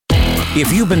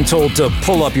If you've been told to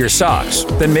pull up your socks,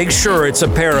 then make sure it's a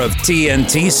pair of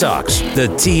TNT socks. The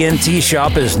TNT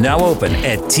shop is now open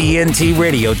at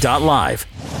tntradio.live.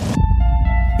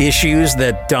 Issues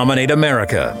that dominate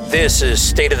America. This is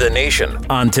State of the Nation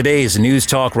on today's News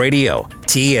Talk Radio,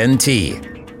 TNT.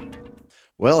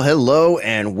 Well, hello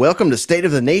and welcome to State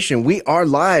of the Nation. We are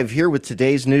live here with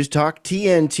today's News Talk,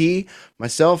 TNT.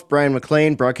 Myself, Brian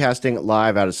McLean, broadcasting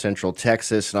live out of Central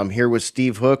Texas. And I'm here with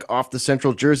Steve Hook off the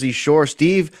Central Jersey Shore.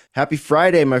 Steve, happy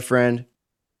Friday, my friend.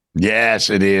 Yes,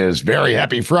 it is. Very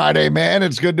happy Friday, man.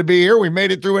 It's good to be here. We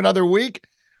made it through another week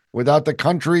without the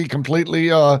country completely,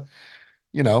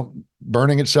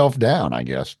 burning itself down, I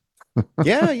guess.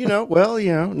 Yeah,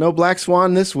 no Black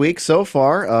Swan this week so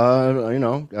far.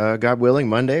 God willing,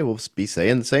 Monday we'll be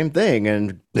saying the same thing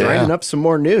and grinding up some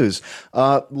more news.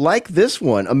 Like this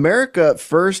one, America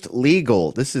First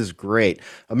Legal. This is great.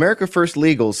 America First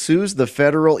Legal sues the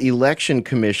Federal Election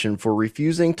Commission for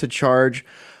refusing to charge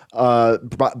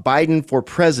Biden for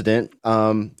president,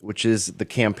 which is the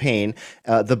campaign,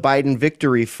 the Biden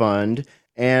Victory Fund,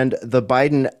 and the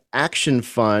Biden Action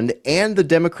Fund, and the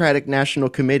Democratic National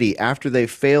Committee after they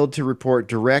failed to report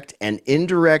direct and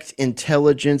indirect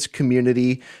intelligence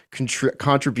community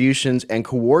contributions and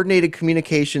coordinated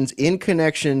communications in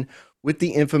connection with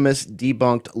the infamous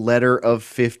debunked Letter of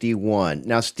 51.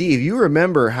 Now, Steve, you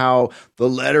remember how the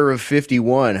Letter of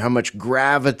 51, how much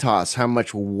gravitas, how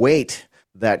much weight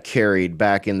that carried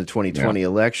back in the 2020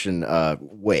 election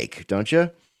wake, don't you?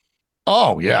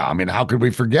 Oh yeah, I mean, how could we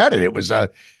forget it? It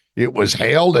was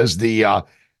hailed as the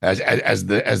as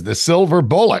the silver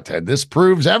bullet, and this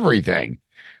proves everything.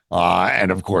 And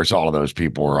of course, all of those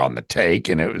people were on the take,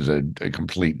 and it was a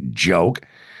complete joke.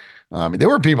 There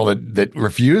were people that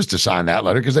refused to sign that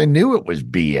letter because they knew it was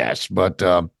BS. But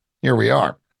here we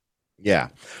are. Yeah.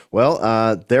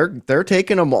 Well, they're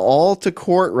taking them all to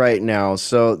court right now.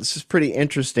 So this is pretty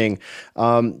interesting.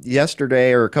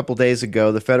 Yesterday or a couple days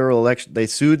ago, they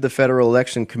sued the Federal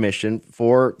Election Commission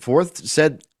for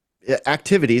said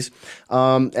activities.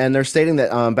 And they're stating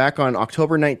that back on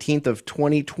October 19th of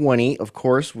 2020, of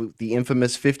course, the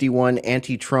infamous 51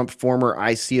 anti-Trump former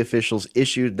IC officials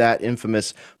issued that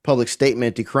infamous public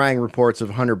statement decrying reports of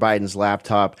Hunter Biden's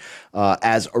laptop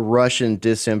as Russian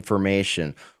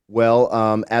disinformation.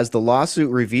 Well, as the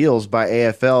lawsuit reveals by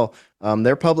AFL,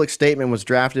 their public statement was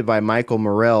drafted by Michael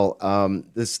Morell.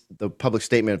 The public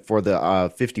statement for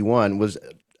the 51 was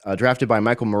drafted by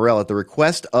Michael Morell at the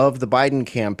request of the Biden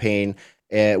campaign,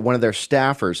 one of their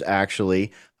staffers,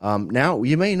 actually. Now,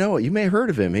 you may know it. You may have heard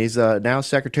of him. He's now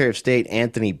Secretary of State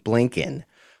Anthony Blinken.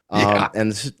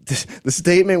 And the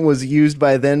statement was used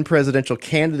by then presidential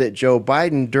candidate Joe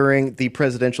Biden during the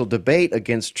presidential debate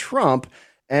against Trump.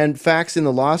 And facts in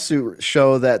the lawsuit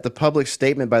show that the public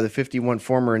statement by the 51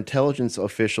 former intelligence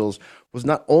officials was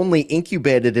not only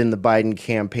incubated in the Biden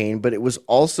campaign, but it was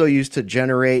also used to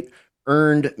generate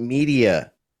earned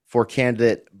media for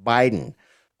candidate Biden.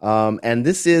 And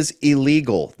this is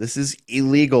illegal. This is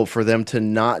illegal for them to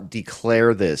not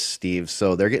declare this, Steve.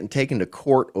 So they're getting taken to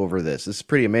court over this. This is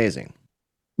pretty amazing.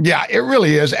 Yeah, it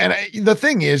really is. And the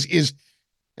thing is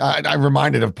I'm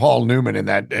reminded of Paul Newman in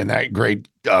that great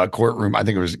courtroom. I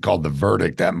think it was called The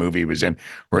Verdict, that movie he was in,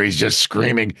 where he's just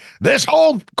screaming, "This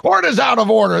whole court is out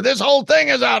of order. This whole thing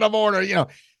is out of order."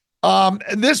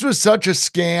 This was such a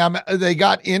scam. They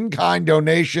got in-kind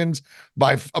donations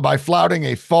by flouting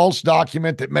a false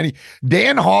document that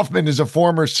Dan Hoffman is a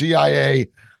former CIA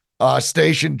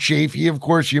station chief. He, of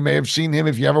course, you may have seen him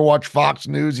if you ever watch Fox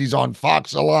News. He's on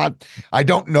Fox a lot. I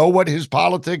don't know what his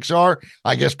politics are.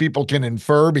 I guess people can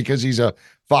infer because he's a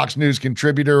Fox News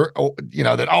contributor,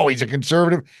 he's a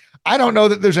conservative. I don't know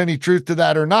that there's any truth to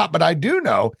that or not, but I do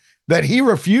know that he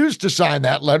refused to sign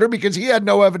that letter because he had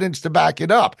no evidence to back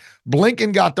it up.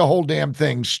 Blinken got the whole damn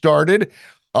thing started.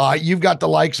 You've got the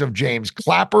likes of James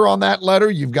Clapper on that letter.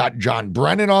 You've got John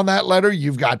Brennan on that letter.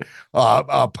 You've got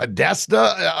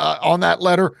Podesta on that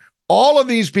letter. All of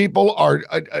these people are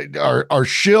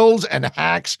shills and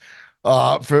hacks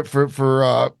for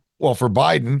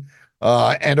Biden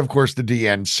and of course the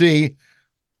DNC.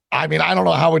 I mean, I don't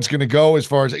know how it's going to go as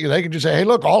far as they can just say, "Hey,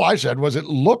 look, all I said was it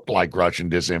looked like Russian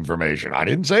disinformation. I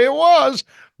didn't say it was."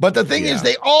 But the thing is,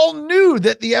 they all knew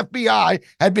that the FBI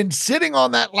had been sitting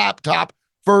on that laptop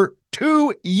for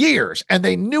 2 years, and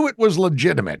they knew it was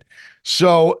legitimate.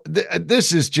 So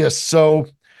this is just so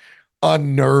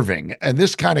unnerving. And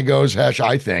this kind of goes, Hesh,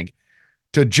 I think,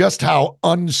 to just how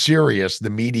unserious the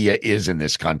media is in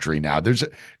this country now.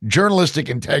 Journalistic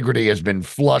integrity has been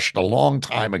flushed a long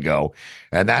time ago,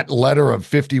 and that letter of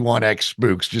 51X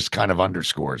spooks just kind of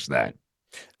underscores that.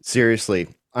 Seriously.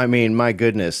 I mean, my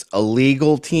goodness, a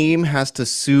legal team has to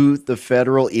sue the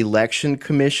Federal Election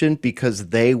Commission because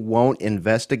they won't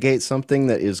investigate something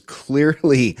that is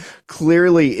clearly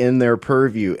in their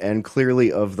purview and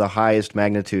clearly of the highest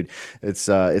magnitude. It's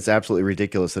absolutely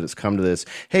ridiculous that it's come to this.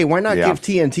 Hey, why not give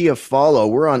TNT a follow?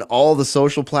 We're on all the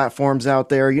social platforms out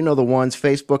there. You know the ones: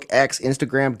 Facebook, X,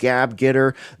 Instagram, Gab,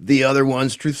 Getter, the other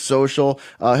ones, Truth Social.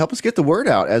 Help us get the word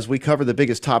out as we cover the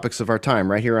biggest topics of our time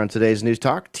right here on today's News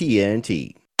Talk,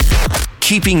 TNT.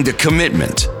 Keeping the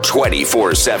commitment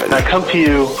 24/7. I come to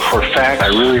you for facts. I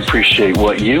really appreciate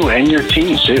what you and your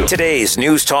team do. Today's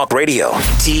News Talk Radio,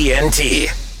 TNT.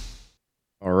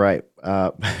 All right.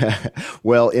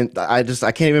 Well, I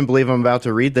can't even believe I'm about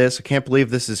to read this. I can't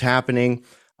believe this is happening.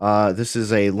 This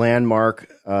is a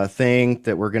landmark thing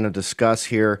that we're going to discuss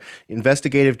here.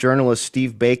 Investigative journalist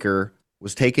Steve Baker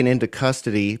was taken into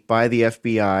custody by the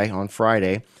FBI on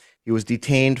Friday. He was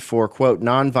detained for, quote,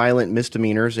 nonviolent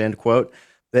misdemeanors, end quote,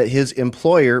 that his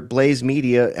employer, Blaze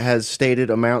Media, has stated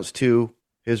amounts to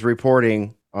his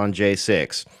reporting on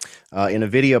J6. In a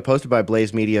video posted by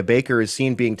Blaze Media, Baker is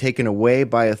seen being taken away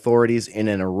by authorities in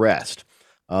an arrest.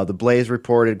 The Blaze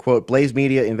reported, quote, Blaze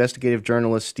Media investigative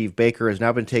journalist Steve Baker has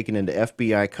now been taken into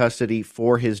FBI custody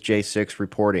for his J6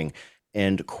 reporting.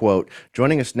 End quote.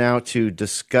 Joining us now to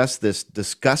discuss this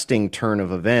disgusting turn of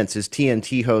events is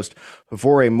TNT host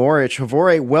Hrvoje Moric.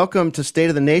 Hrvoje, welcome to State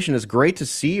of the Nation. It's great to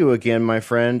see you again, my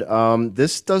friend.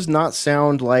 This does not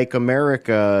sound like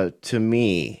America to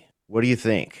me. What do you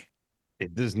think?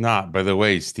 It does not. By the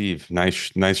way, Steve,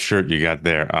 nice shirt you got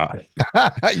there.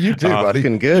 You too, buddy.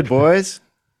 Looking good, boys.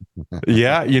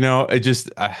 Yeah,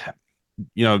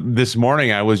 this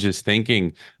morning I was just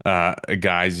thinking,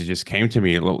 guys, it just came to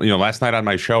me. Last night on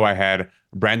my show, I had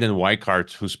Brandon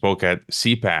Weichart, who spoke at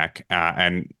CPAC,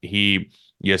 and he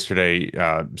yesterday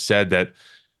said that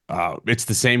it's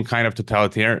the same kind of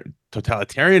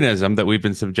totalitarianism that we've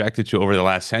been subjected to over the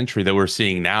last century that we're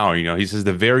seeing now. He says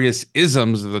the various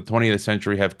isms of the 20th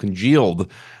century have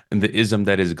congealed in the ism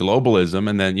that is globalism.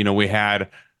 And then, we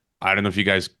had, I don't know if you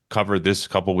guys covered this a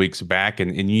couple weeks back in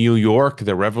New York,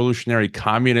 the Revolutionary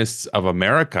Communists of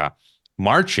America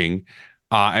marching.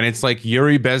 And it's like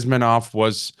Yuri Bezmenov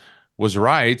was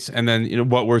right. And then,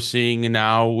 what we're seeing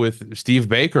now with Steve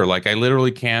Baker, like, I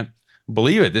literally can't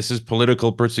believe it. This is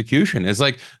political persecution. It's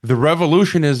like the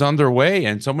revolution is underway.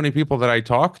 And so many people that I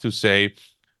talk to say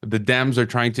the Dems are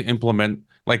trying to implement,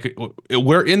 like,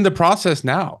 we're in the process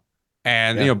now.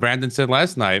 And, Brandon said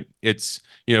last night, it's,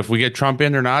 if we get Trump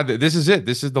in or not, this is it.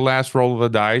 This is the last roll of the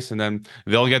dice, and then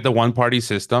they'll get the one-party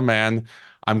system. And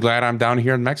I'm glad I'm down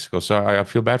here in Mexico, so I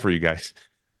feel bad for you guys.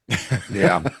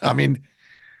 Yeah, I mean,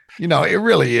 it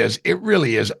really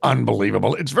is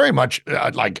unbelievable. It's very much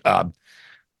like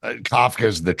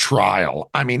Kafka's The Trial.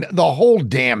 I mean, the whole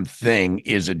damn thing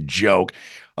is a joke.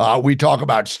 We talk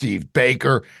about Steve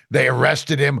Baker. They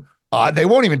arrested him. They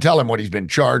won't even tell him what he's been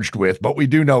charged with, but we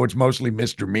do know it's mostly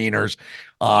misdemeanors.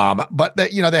 But they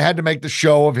had to make the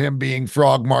show of him being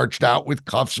frog marched out with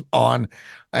cuffs on,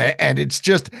 and it's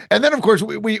just. And then of course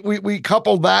we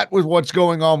couple that with what's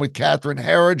going on with Catherine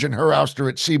Herridge and her ouster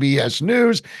at CBS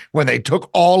News when they took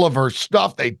all of her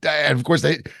stuff. And of course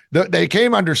they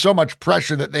came under so much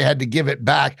pressure that they had to give it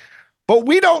back. But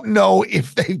we don't know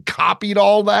if they copied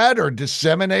all that or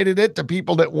disseminated it to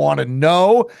people that want to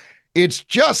know. It's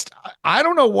just, I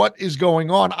don't know what is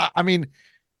going on. I mean,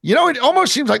 it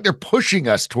almost seems like they're pushing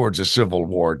us towards a civil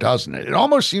war, doesn't it? It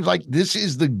almost seems like this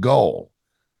is the goal.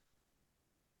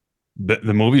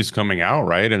 The movie's coming out,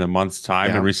 right, in a month's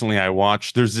time. Yeah. And recently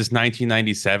there's this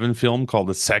 1997 film called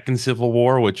The Second Civil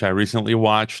War, which I recently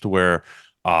watched, where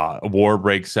a war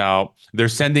breaks out. They're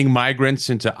sending migrants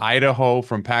into Idaho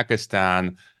from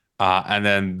Pakistan, and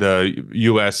then the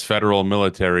U.S. federal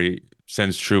military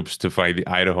sends troops to fight the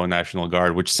Idaho National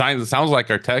Guard, which sounds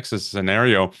like our Texas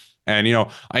scenario. And,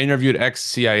 I interviewed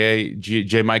ex-CIA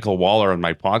J. Michael Waller on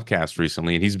my podcast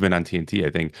recently, and he's been on TNT, I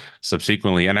think,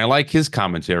 subsequently. And I like his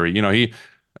commentary.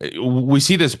 We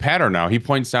see this pattern now. He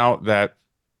points out that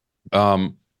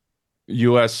there's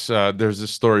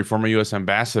this story, former U.S.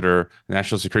 ambassador,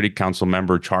 National Security Council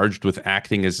member charged with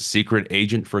acting as a secret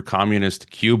agent for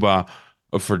communist Cuba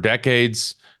for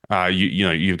decades.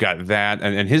 You've got that.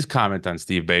 And his comment on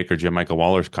Steve Baker, Jim Michael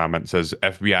Waller's comment, says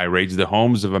FBI raids the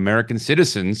homes of American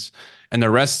citizens and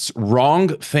arrests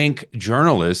wrong-think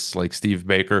journalists like Steve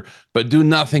Baker, but do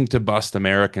nothing to bust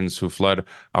Americans who flood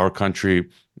our country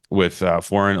with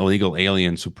foreign illegal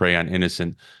aliens who prey on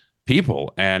innocent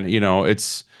people. And,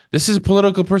 this is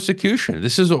political persecution.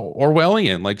 This is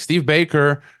Orwellian. Like Steve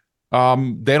Baker,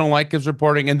 they don't like his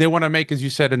reporting, and they want to make, as you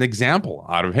said, an example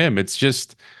out of him. It's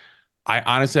just... I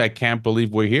honestly, I can't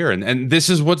believe we're here, and this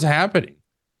is what's happening.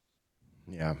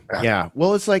 Yeah.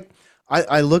 Well, it's like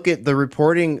I look at the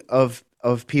reporting of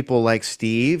people like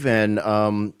Steve and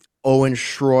Owen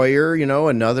Schroyer,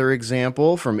 another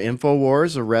example from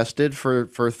InfoWars, arrested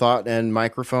for thought and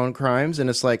microphone crimes, and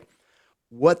it's like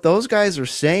what those guys are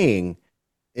saying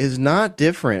is not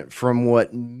different from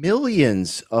what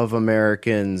millions of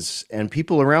Americans and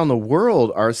people around the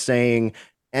world are saying,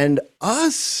 and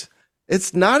us.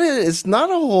 It's not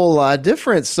a whole lot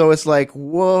different. So it's like,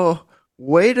 whoa,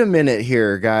 wait a minute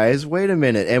here, guys. Wait a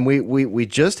minute. And we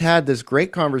just had this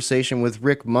great conversation with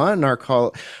Rick Munn, our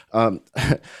call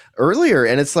earlier,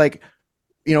 and it's like,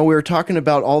 we were talking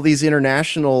about all these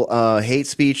international hate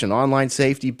speech and online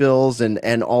safety bills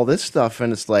and all this stuff,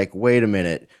 and it's like, wait a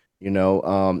minute.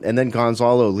 And then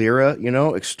Gonzalo Lira,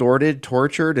 extorted,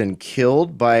 tortured, and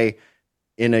killed by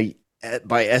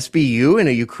SBU in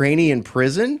a Ukrainian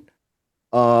prison.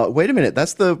 Wait a minute,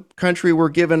 that's the country we're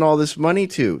giving all this money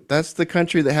to. That's the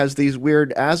country that has these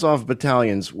weird Azov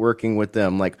battalions working with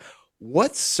them. Like,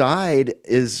 what side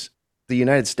is the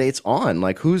United States on?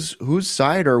 Like, whose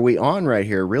side are we on right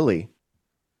here, really?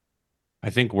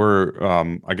 I think we're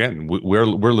again, we're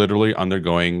literally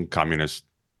undergoing communist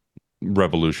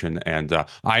revolution. And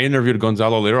I interviewed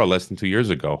Gonzalo Lira less than 2 years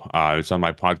ago. It's on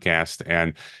my podcast.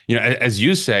 And, as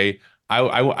you say,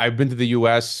 I've been to the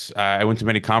U.S. I went to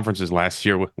many conferences last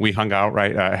year. We hung out,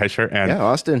 right, Hesher? And, yeah,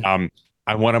 Austin. On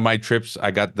one of my trips,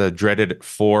 I got the dreaded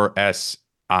 4S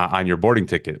on your boarding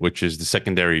ticket, which is the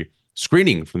secondary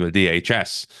screening from the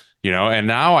DHS, and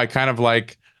now I kind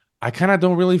of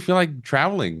don't really feel like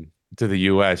traveling to the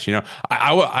U.S.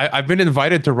 I've been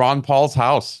invited to Ron Paul's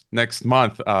house next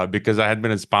month because I had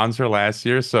been a sponsor last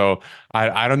year. So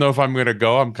I don't know if I'm going to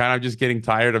go. I'm kind of just getting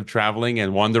tired of traveling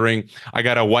and wondering. I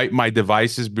got to wipe my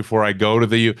devices before I go to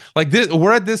the this.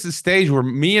 We're at this stage where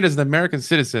me, as an American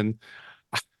citizen,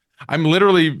 I'm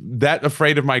literally that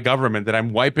afraid of my government that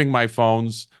I'm wiping my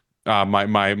phones, my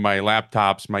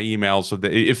laptops, my emails, so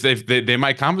that if they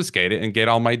might confiscate it and get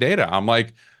all my data. I'm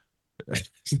like,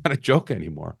 it's not a joke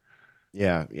anymore.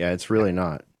 Yeah, it's really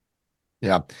not.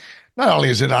 Yeah. Not only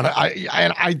is it not,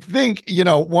 I think,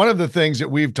 one of the things that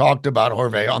we've talked about,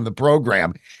 Hrvoje, on the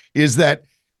program is that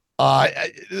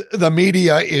the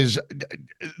media is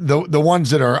the ones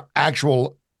that are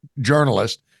actual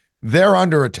journalists, they're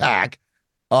under attack.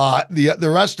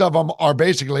 The rest of them are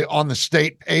basically on the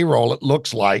state payroll, it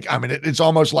looks like. I mean, it's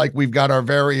almost like we've got our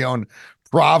very own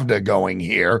Pravda going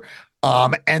here.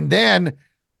 And then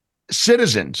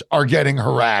citizens are getting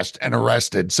harassed and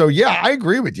arrested. So yeah, I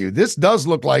agree with you. This does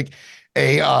look like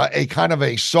a kind of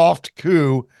a soft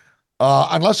coup,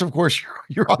 unless of course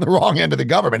you're on the wrong end of the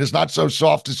government. It's not so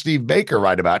soft to Steve Baker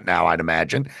right about now, I'd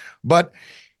imagine. But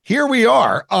here we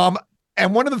are.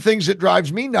 And one of the things that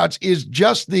drives me nuts is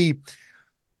just the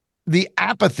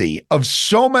apathy of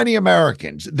so many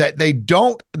Americans that they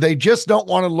just don't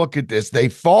want to look at this. They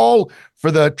fall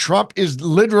for the Trump is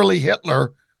literally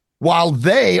Hitler, while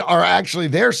they are actually,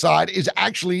 their side is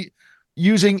actually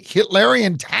using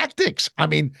Hitlerian tactics. I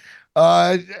mean,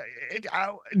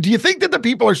 do you think that the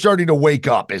people are starting to wake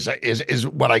up is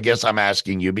what I guess I'm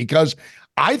asking you? Because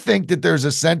I think that there's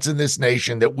a sense in this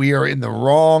nation that we are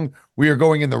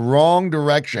going in the wrong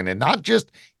direction, and not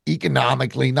just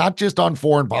economically, not just on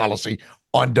foreign policy,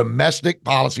 on domestic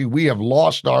policy. We have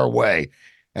lost our way.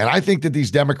 And I think that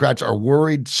these Democrats are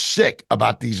worried sick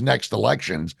about these next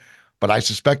elections, but I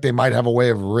suspect they might have a way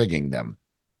of rigging them.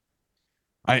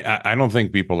 I don't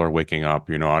think people are waking up.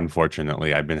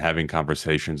 Unfortunately, I've been having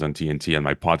conversations on TNT and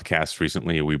my podcast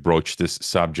recently. We broached this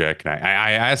subject. And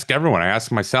I ask everyone, I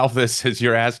ask myself this as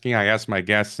you're asking, I ask my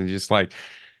guests, and just like,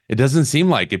 it doesn't seem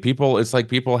like it. It's like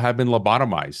people have been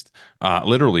lobotomized,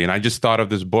 literally. And I just thought of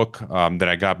this book that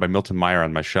I got by Milton Meyer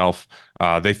on my shelf.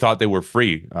 They Thought They Were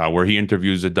Free, where he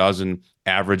interviews a dozen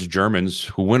average Germans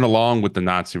who went along with the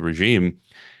Nazi regime.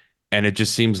 And it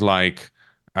just seems like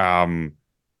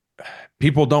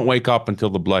people don't wake up until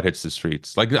the blood hits the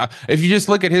streets. Like, if you just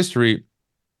look at history,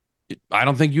 I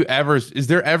don't think is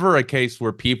there ever a case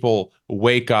where people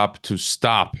wake up to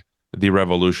stop the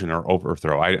revolution or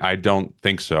overthrow? I don't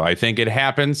think so. I think it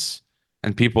happens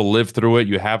and people live through it.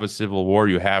 You have a civil war,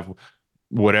 you have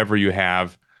whatever you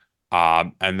have.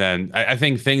 And then I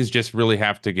think things just really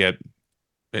have to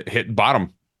hit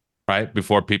bottom, right?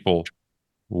 Before people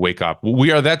wake up.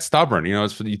 We are that stubborn,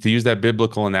 to use that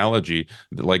biblical analogy,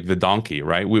 like the donkey,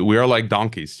 right? We are like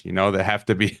donkeys, that have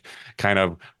to be kind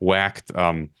of whacked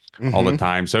all the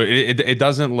time. So it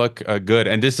doesn't look good.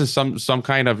 And this is some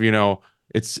kind of,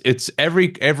 it's every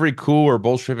coup or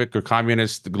Bolshevik or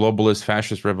communist, globalist,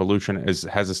 fascist revolution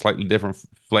has a slightly different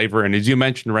flavor. And as you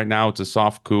mentioned, right now it's a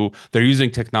soft coup. They're using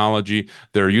technology.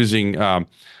 They're using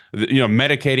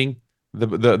medicating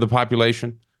the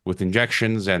population with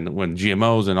injections and when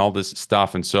GMOs and all this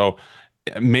stuff. And so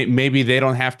maybe they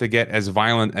don't have to get as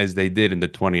violent as they did in the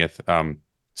 20th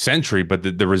century, but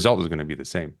the result is going to be the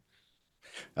same.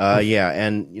 Yeah,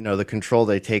 and the control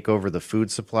they take over the food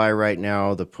supply right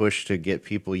now, the push to get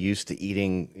people used to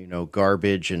eating,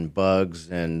 garbage and bugs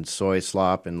and soy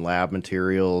slop and lab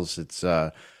materials. It's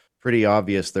pretty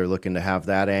obvious they're looking to have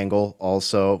that angle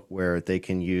also, where they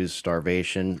can use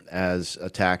starvation as a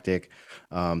tactic.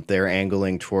 They're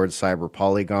angling towards cyber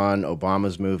polygon.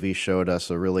 Obama's movie showed us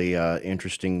a really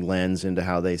interesting lens into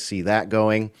how they see that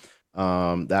going.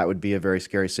 That would be a very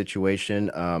scary situation.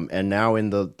 And now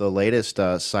in the latest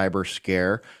cyber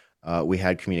scare, we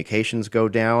had communications go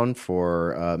down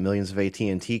for millions of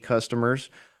AT&T customers.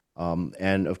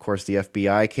 And of course, the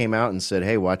FBI came out and said,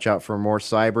 hey, watch out for more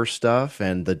cyber stuff.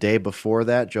 And the day before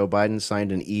that, Joe Biden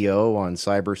signed an EO on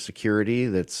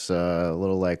cybersecurity. That's a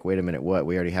little like, wait a minute, what?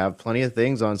 We already have plenty of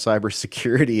things on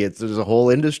cybersecurity. There's a whole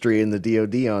industry in the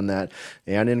DoD on that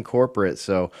and in corporate.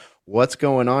 So what's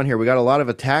going on here? We got a lot of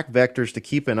attack vectors to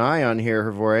keep an eye on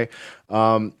here, Hrvoje.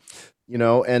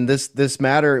 And this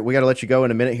matter, we got to let you go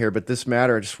in a minute here, but this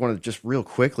matter, I just want to real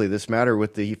quickly, this matter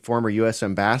with the former U.S.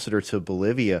 ambassador to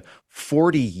Bolivia,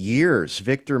 40 years.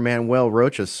 Victor Manuel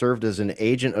Rocha served as an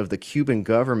agent of the Cuban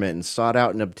government and sought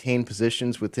out and obtained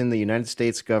positions within the United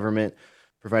States government,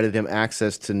 provided him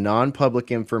access to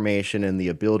non-public information and the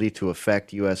ability to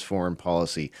affect U.S. foreign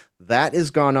policy. That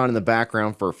has gone on in the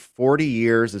background for 40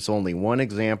 years. It's only one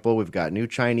example. We've got new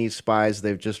Chinese spies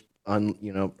they've just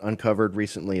uncovered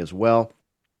recently as well.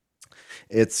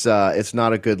 It's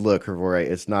not a good look, Hrvoje.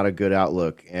 It's not a good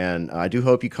outlook. And I do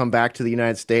hope you come back to the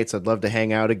United States. I'd love to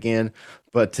hang out again.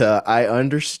 But I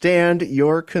understand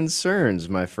your concerns,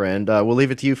 my friend. We'll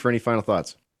leave it to you for any final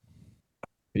thoughts.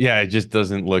 Yeah, it just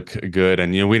doesn't look good.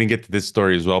 And, we didn't get to this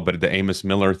story as well, but the Amos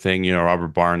Miller thing, Robert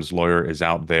Barnes' lawyer is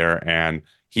out there and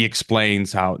he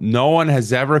explains how no one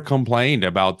has ever complained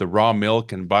about the raw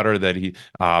milk and butter that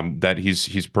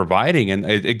he's providing. And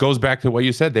it goes back to what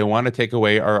you said. They want to take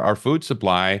away our food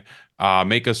supply,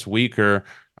 make us weaker.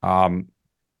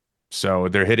 So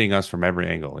they're hitting us from every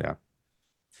angle. Yeah.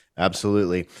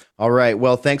 Absolutely. All right.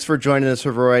 Well, thanks for joining us,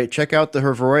 Hrvoje. Check out the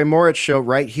Hrvoje Moric Show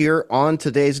right here on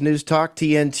today's News Talk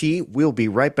TNT. We'll be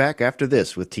right back after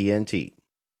this with TNT.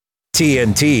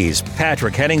 TNT's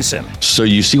Patrick Henningsen. So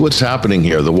you see what's happening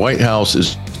here. The White House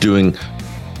is doing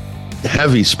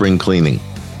heavy spring cleaning,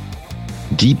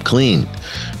 deep clean,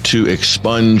 to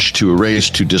expunge, to erase,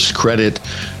 to discredit.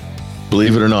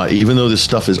 Believe it or not, even though this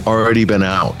stuff has already been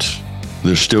out,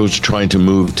 they're still trying to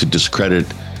move to discredit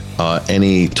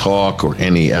any talk or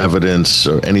any evidence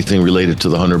or anything related to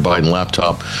the Hunter Biden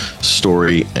laptop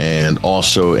story and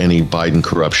also any Biden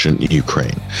corruption in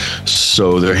Ukraine.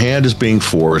 So their hand is being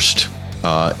forced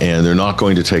and they're not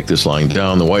going to take this lying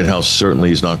down. The White House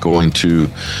certainly is not going to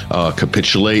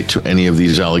capitulate to any of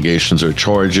these allegations or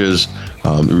charges.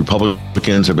 The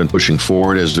Republicans have been pushing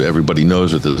forward, as everybody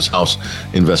knows, with this House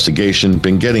investigation,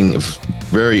 been getting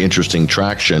very interesting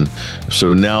traction.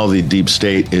 So now the deep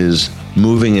state is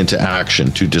moving into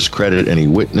action to discredit any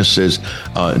witnesses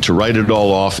and to write it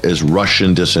all off as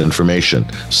Russian disinformation.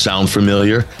 Sound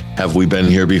familiar? Have we been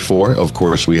here before? Of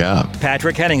course we have.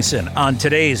 Patrick Henningsen on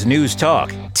today's News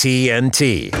Talk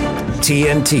TNT.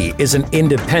 TNT is an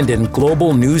independent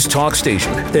global news talk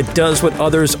station that does what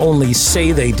others only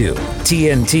say they do.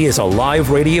 TNT is a live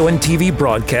radio and TV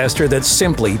broadcaster that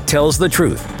simply tells the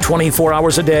truth 24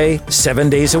 hours a day, 7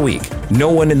 days a week.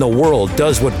 No one in the world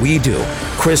does what we do,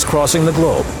 crisscrossing the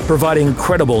globe, providing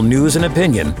credible news and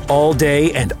opinion all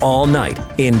day and all night.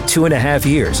 In 2.5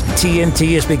 years,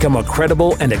 TNT has become a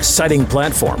credible and exciting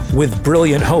platform with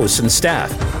brilliant hosts and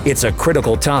staff. It's a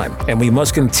critical time, and we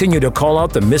must continue to call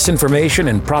out the misinformation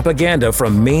and propaganda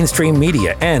from mainstream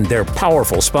media and their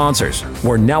powerful sponsors.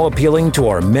 We're now appealing to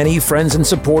our many friends and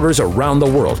supporters around the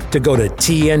world to go to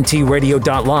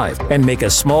tntradio.live and make a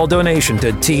small donation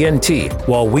to TNT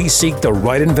while we seek the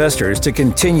right investors to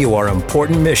continue our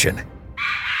important mission.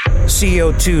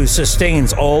 CO2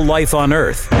 sustains all life on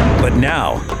Earth, but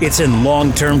now it's in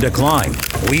long-term decline.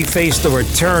 We face the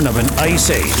return of an ice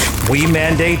age. We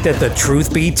mandate that the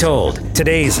truth be told.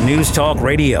 Today's News Talk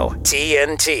Radio,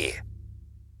 TNT.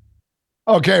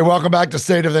 Okay, welcome back to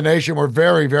State of the Nation. We're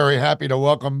very, very happy to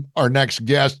welcome our next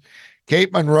guest.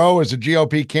 Kate Monroe is a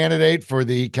GOP candidate for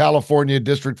the California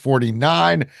District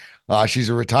 49. She's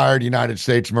a retired United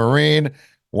States Marine.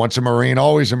 Once a Marine,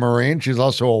 always a Marine. She's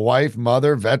also a wife,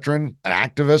 mother, veteran, an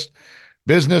activist,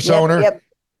 business owner. Yep.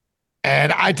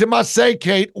 And I must say,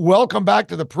 Kate, welcome back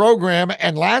to the program.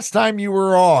 And last time you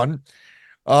were on,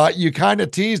 you kind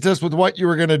of teased us with what you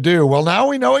were going to do. Well, now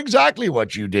we know exactly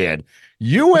what you did.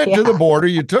 You went to the border.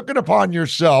 You took it upon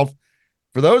yourself.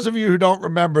 For those of you who don't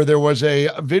remember, there was a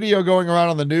video going around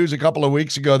on the news a couple of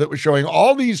weeks ago that was showing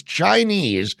all these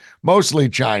Chinese, mostly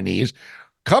Chinese,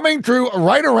 coming through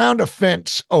right around a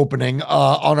fence opening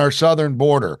on our southern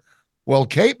border. Well,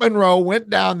 Kate Monroe went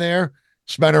down there,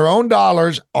 spent her own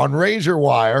dollars on razor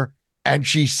wire, and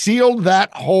she sealed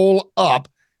that hole up.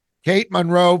 Kate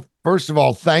Monroe, first of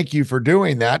all, thank you for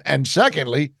doing that. And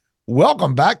secondly,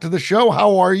 welcome back to the show.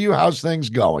 How are you? How's things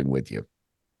going with you?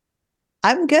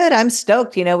 I'm good. I'm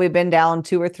stoked. We've been down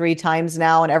 2 or 3 times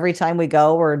now, and every time we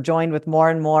go, we're joined with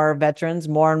more and more veterans,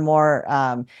 more and more,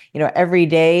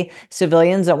 everyday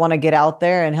civilians that want to get out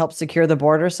there and help secure the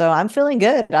border. So I'm feeling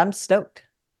good. I'm stoked.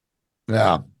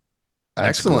 Yeah.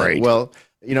 That's excellent. Great. Well,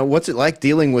 what's it like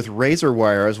dealing with razor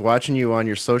wire? I was watching you on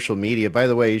your social media. By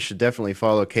the way, you should definitely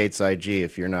follow Kate's IG.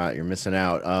 If you're not, you're missing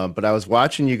out. But I was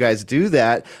watching you guys do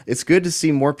that. It's good to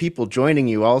see more people joining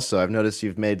you also. I've noticed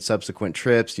you've made subsequent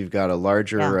trips. You've got a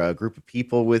larger group of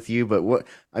people with you. But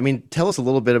tell us a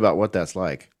little bit about what that's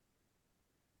like.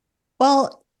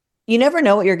 Well, you never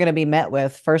know what you're going to be met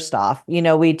with. First off,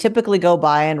 we typically go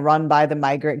by and run by the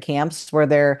migrant camps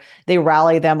where they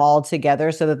rally them all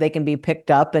together so that they can be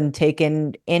picked up and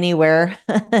taken anywhere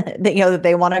that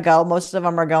they want to go. Most of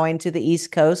them are going to the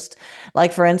East Coast.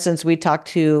 Like, for instance, we talked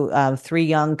to 3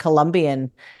 young Colombian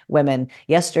women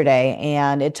yesterday,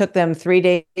 and it took them 3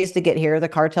 days to get here. The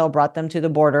cartel brought them to the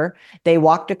border. They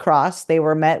walked across. They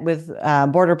were met with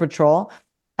Border Patrol.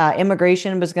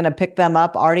 Immigration was going to pick them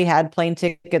up, already had plane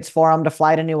tickets for them to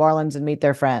fly to New Orleans and meet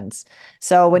their friends.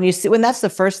 So when that's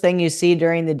the first thing you see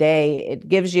during the day, it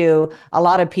gives you a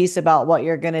lot of peace about what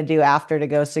you're going to do after to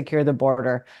go secure the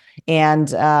border.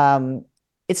 And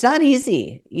it's not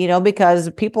easy, because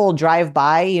people drive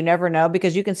by. You never know,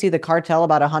 because you can see the cartel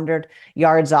about 100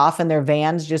 yards off in their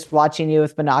vans just watching you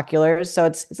with binoculars. So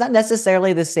it's not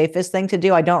necessarily the safest thing to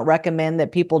do. I don't recommend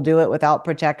that people do it without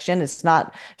protection. It's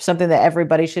not something that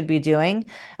everybody should be doing.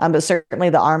 But certainly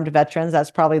the armed veterans,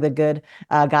 that's probably the good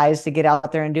guys to get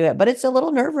out there and do it. But it's a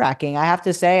little nerve-wracking. I have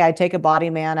to say, I take a body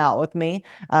man out with me,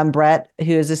 Brett,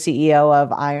 who is the CEO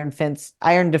of Iron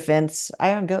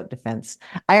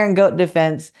Goat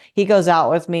Defense. He goes out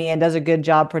with me and does a good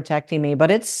job protecting me, but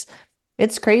it's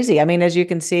crazy. As you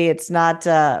can see, it's not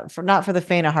for the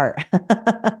faint of heart.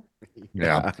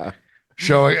 Yeah.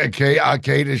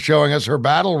 Kate is showing us her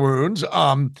battle wounds.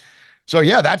 So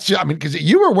yeah, that's, because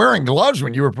you were wearing gloves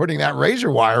when you were putting that razor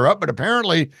wire up, but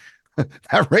apparently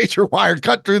that razor wire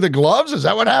cut through the gloves. Is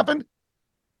that what happened?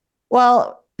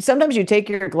 Well, sometimes you take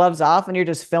your gloves off and you're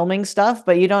just filming stuff,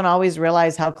 but you don't always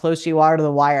realize how close you are to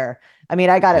the wire.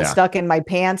 I got it stuck in my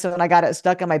pants, and when I got it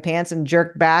stuck in my pants and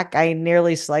jerked back, I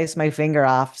nearly sliced my finger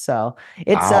off. So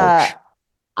it's,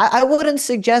 I wouldn't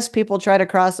suggest people try to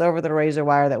cross over the razor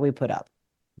wire that we put up.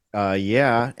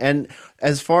 Yeah. And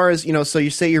as far as, so you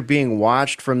say you're being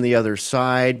watched from the other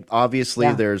side.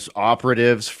 Obviously, there's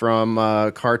operatives from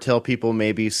cartel people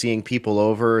maybe seeing people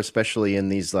over, especially in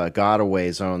these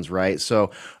got-away zones, right?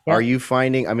 So are you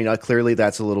finding, clearly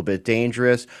that's a little bit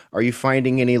dangerous. Are you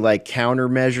finding any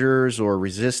countermeasures or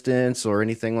resistance or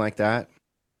anything like that?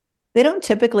 They don't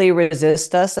typically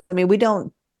resist us. We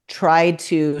don't try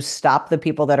to stop the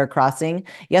people that are crossing.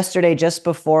 Yesterday, just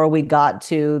before we got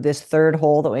to this third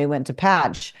hole that we went to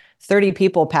patch, 30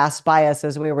 people passed by us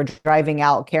as we were driving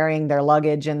out, carrying their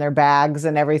luggage and their bags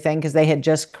and everything, because they had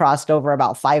just crossed over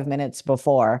about 5 minutes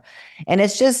before. And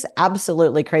it's just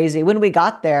absolutely crazy. When we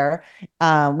got there,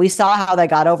 we saw how they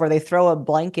got over. They throw a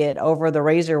blanket over the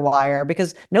razor wire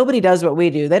because nobody does what we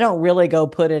do. They don't really go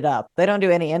put it up. They don't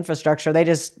do any infrastructure. They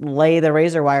just lay the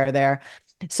razor wire there.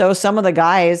 So some of the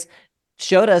guys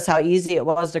showed us how easy it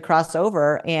was to cross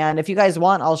over. And if you guys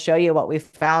want, I'll show you what we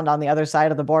found on the other side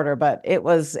of the border. But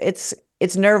it's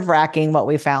nerve-wracking what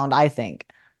we found, I think.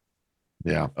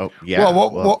 Yeah. Oh, yeah.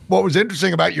 Well, what was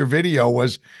interesting about your video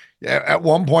was at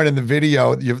one point in the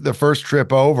video, the first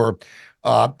trip over,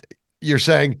 you're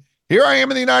saying, here I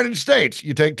am in the United States.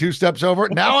 You take 2 steps over.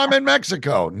 Now I'm in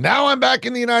Mexico. Now I'm back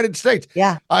in the United States.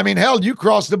 Yeah. Hell, you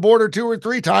crossed the border 2 or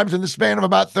 3 times in the span of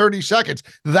about 30 seconds.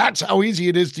 That's how easy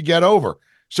it is to get over.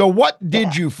 So what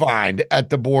did you find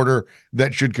at the border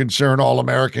that should concern all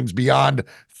Americans beyond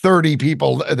 30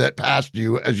 people that passed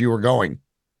you as you were going?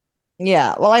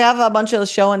 Yeah. Well, I have a bunch of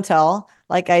show and tell,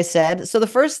 like I said. So the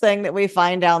first thing that we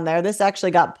find down there, this actually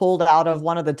got pulled out of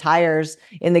one of the tires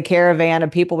in the caravan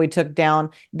of people we took down.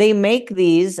 They make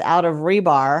these out of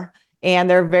rebar and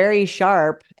they're very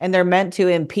sharp and they're meant to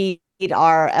impede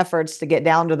our efforts to get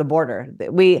down to the border.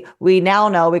 We now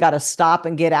know we got to stop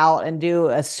and get out and do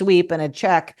a sweep and a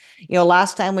check.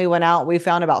 Last time we went out, we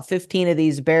found about 15 of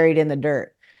these buried in the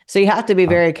dirt. So you have to be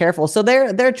very careful. So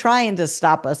they're trying to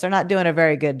stop us. They're not doing a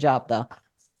very good job though.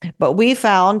 But we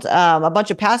found a bunch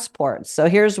of passports. So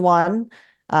here's one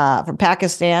from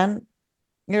Pakistan.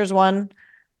 Here's one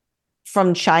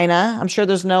from China. I'm sure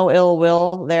there's no ill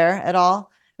will there at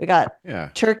all. We got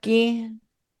Turkey,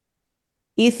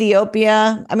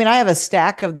 Ethiopia. I mean, I have a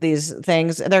stack of these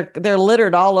things. They're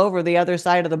littered all over the other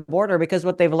side of the border because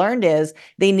what they've learned is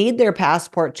they need their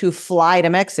passport to fly to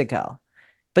Mexico.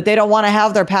 But they don't want to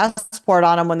have their passport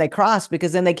on them when they cross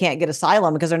because then they can't get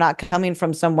asylum because they're not coming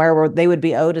from somewhere where they would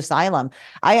be owed asylum.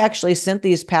 I actually sent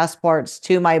these passports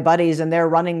to my buddies and they're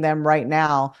running them right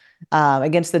now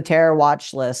against the terror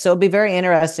watch list. So it'll be very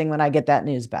interesting when I get that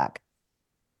news back.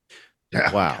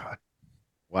 Wow.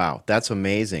 Wow, that's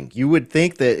amazing. You would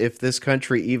think that if this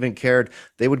country even cared,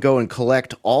 they would go and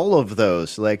collect all of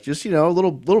those, like just, a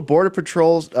little border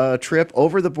patrol trip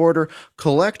over the border,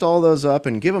 collect all those up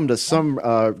and give them to some,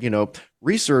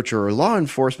 researcher or law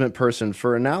enforcement person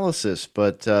for analysis.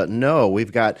 But no,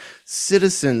 we've got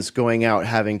citizens going out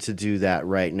having to do that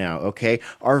right now. Okay.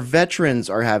 Our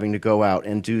veterans are having to go out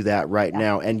and do that right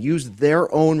now and use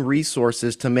their own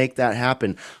resources to make that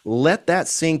happen. Let that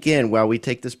sink in while we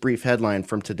take this brief headline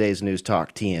from today's News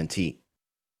Talk TNT.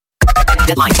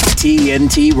 Headline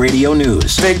TNT Radio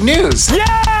News. Big news.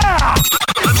 Yeah!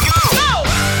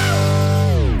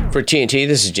 For TNT,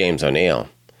 this is James O'Neill.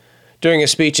 During a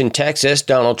speech in Texas,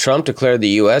 Donald Trump declared the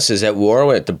U.S. is at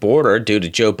war at the border due to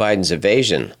Joe Biden's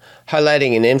invasion,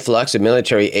 highlighting an influx of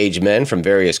military-aged men from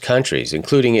various countries,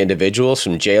 including individuals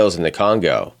from jails in the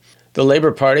Congo. The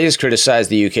Labour Party has criticized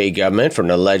the UK government for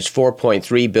an alleged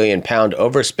 £4.3 billion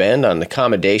overspend on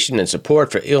accommodation and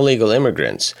support for illegal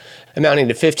immigrants, amounting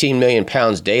to £15 million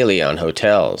daily on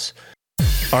hotels.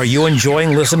 Are you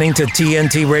enjoying listening to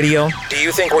TNT Radio? Do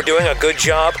you think we're doing a good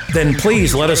job? Then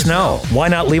please let us know. Why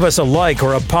not leave us a like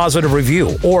or a positive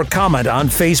review or comment on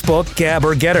Facebook, Gab,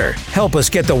 or Getter? Help us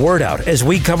get the word out as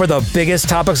we cover the biggest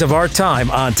topics of our time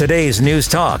on today's News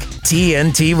Talk,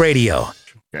 TNT Radio.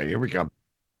 Okay, here we go.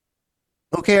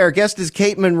 Okay, our guest is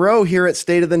Kate Monroe here at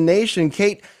State of the Nation.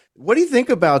 Kate, what do you think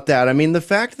about that? I mean, the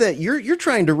fact that you're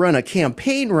trying to run a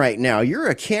campaign right now, you're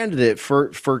a candidate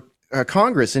for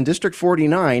Congress in District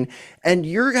 49, and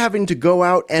you're having to go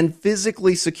out and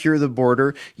physically secure the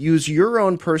border, use your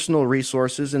own personal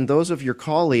resources and those of your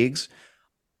colleagues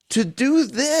to do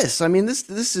this. I mean, this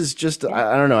is just,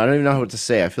 I don't know. I don't even know what to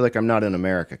say. I feel like I'm not in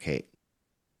America, Kate.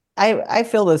 I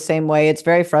feel the same way. It's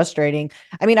very frustrating.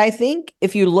 I mean, I think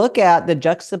if you look at the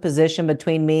juxtaposition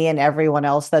between me and everyone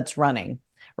else that's running,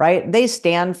 right? They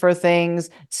stand for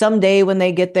things. Someday when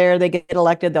they get there, they get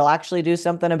elected, they'll actually do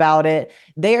something about it.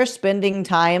 They are spending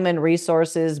time and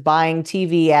resources buying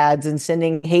TV ads and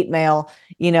sending hate mail,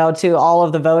 to all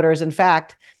of the voters. In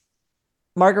fact,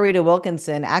 Margarita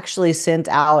Wilkinson actually sent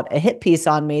out a hit piece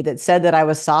on me that said that I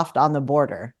was soft on the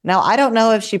border. Now, I don't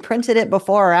know if she printed it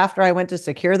before or after I went to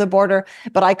secure the border,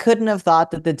 but I couldn't have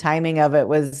thought that the timing of it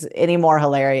was any more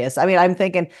hilarious. I mean, I'm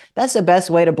thinking that's the best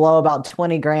way to blow about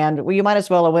 20 grand. Well, you might as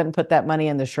well have went and put that money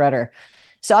in the shredder.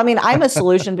 So, I mean, I'm a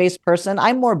solution-based person.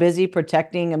 I'm more busy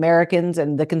protecting Americans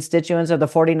and the constituents of the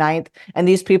 49th. And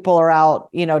these people are out,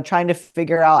 trying to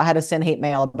figure out how to send hate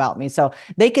mail about me. So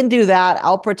they can do that.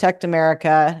 I'll protect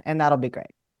America, and that'll be great.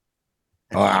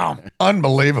 Wow.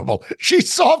 Unbelievable.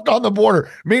 She's soft on the border.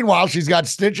 Meanwhile, she's got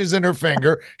stitches in her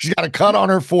finger. She's got a cut on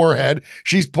her forehead.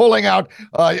 She's pulling out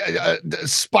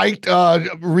spiked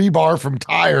rebar from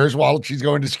tires while she's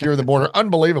going to secure the border.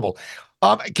 Unbelievable.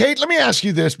 Kate, let me ask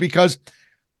you this, because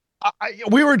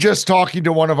we were just talking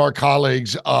to one of our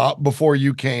colleagues before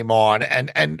you came on,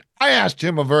 and I asked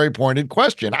him a very pointed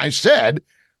question. I said,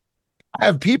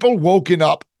 have people woken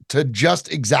up to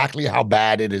just exactly how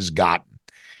bad it has gotten?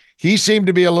 He seemed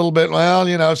to be a little bit,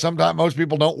 sometimes most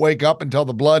people don't wake up until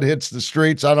the blood hits the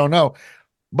streets. I don't know.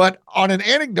 But on an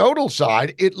anecdotal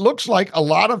side, it looks like a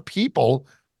lot of people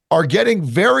are getting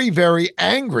very, very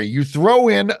angry. You throw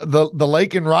in the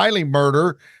Laken Riley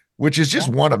murder, which is just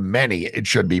one of many, it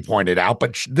should be pointed out,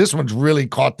 but this one's really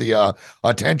caught the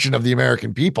attention of the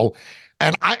American people.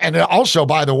 And also,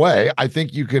 by the way, I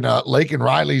think you can Laken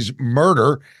Riley's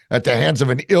murder at the hands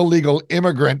of an illegal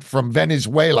immigrant from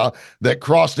Venezuela that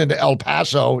crossed into El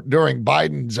Paso during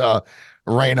Biden's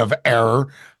reign of error.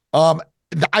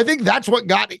 I think that's what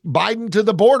got Biden to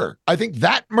the border. I think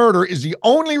that murder is the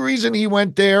only reason he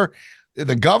went there.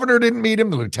 The governor didn't meet him.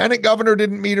 The lieutenant governor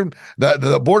didn't meet him.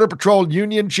 The Border Patrol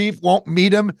Union chief won't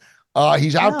meet him.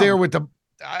 He's out there with the.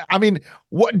 I mean,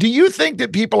 what do you think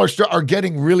that people are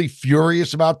getting really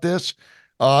furious about this?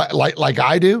 Like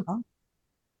I do.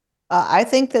 I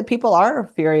think that people are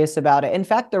furious about it. In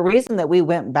fact, the reason that we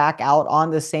went back out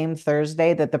on the same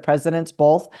Thursday that the presidents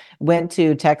both went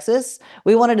to Texas,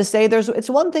 we wanted to say it's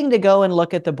one thing to go and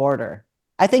look at the border.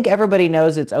 I think everybody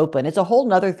knows it's open. It's a whole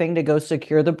nother thing to go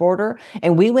secure the border.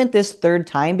 And we went this third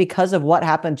time because of what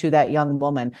happened to that young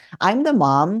woman. I'm the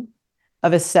mom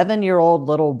of a 7-year-old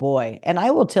little boy. And I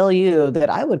will tell you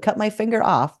that I would cut my finger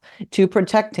off to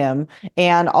protect him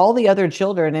and all the other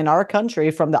children in our country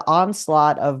from the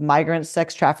onslaught of migrants,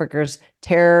 sex traffickers,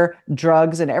 terror,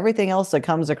 drugs, and everything else that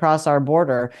comes across our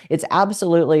border. It's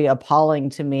absolutely appalling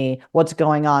to me what's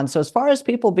going on. So as far as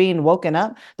people being woken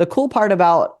up, the cool part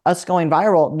about us going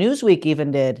viral, Newsweek even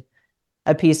did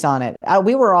a piece on it.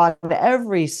 We were on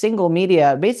every single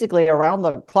media, basically around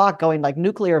the clock, going like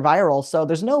nuclear viral. So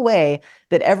there's no way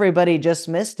that everybody just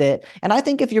missed it. And I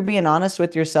think if you're being honest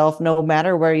with yourself, no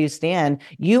matter where you stand,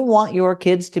 you want your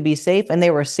kids to be safe, and they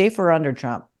were safer under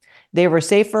Trump. They were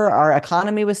safer. Our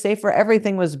economy was safer.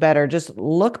 Everything was better. Just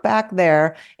look back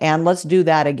there and let's do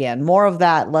that again. More of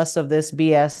that, less of this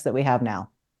BS that we have now.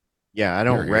 Yeah, I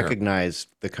don't recognize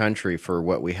the country for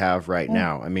what we have right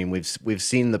now. I mean, we've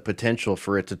seen the potential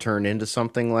for it to turn into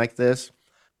something like this,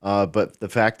 but the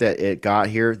fact that it got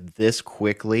here this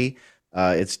quickly,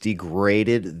 it's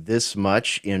degraded this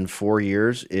much in 4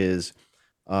 years is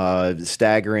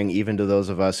staggering, even to those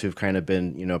of us who've kind of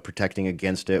been, protecting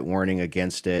against it, warning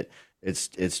against it. It's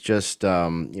just,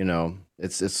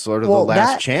 it's sort of the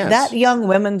last chance. That young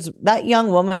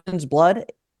woman's blood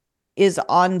is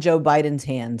on Joe Biden's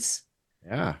hands.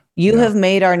 Yeah. You have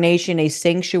made our nation a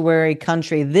sanctuary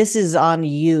country. This is on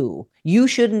you. You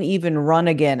shouldn't even run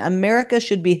again. America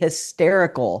should be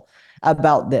hysterical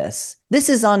about this. This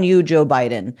is on you, Joe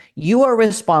Biden. You are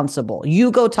responsible. You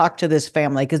go talk to this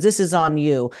family because this is on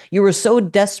you. You were so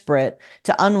desperate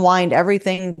to unwind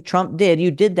everything Trump did.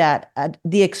 You did that at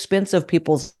the expense of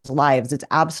people's lives. It's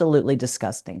absolutely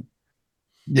disgusting.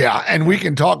 Yeah, and we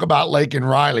can talk about Lake and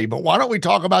Riley, but why don't we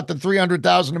talk about the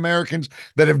 300,000 Americans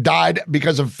that have died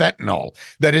because of fentanyl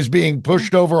that is being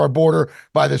pushed over our border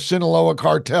by the Sinaloa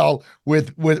cartel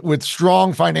with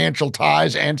strong financial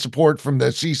ties and support from the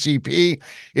CCP.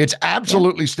 It's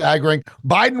absolutely staggering.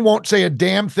 Biden won't say a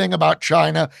damn thing about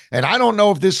China, and I don't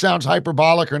know if this sounds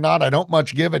hyperbolic or not. I don't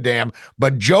much give a damn,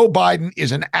 but Joe Biden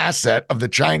is an asset of the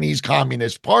Chinese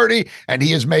Communist Party, and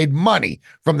he has made money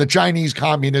from the Chinese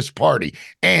Communist Party.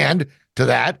 And to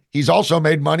that, he's also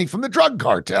made money from the drug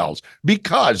cartels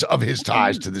because of his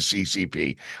ties to the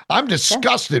CCP. I'm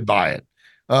disgusted by it.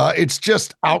 It's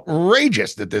just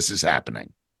outrageous that this is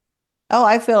happening. Oh,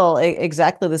 I feel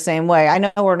exactly the same way. I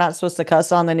know we're not supposed to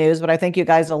cuss on the news, but I think you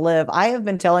guys will live. I have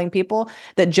been telling people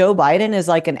that Joe Biden is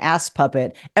like an ass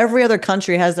puppet. Every other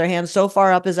country has their hands so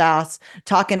far up his ass,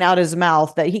 talking out his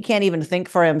mouth that he can't even think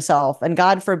for himself. And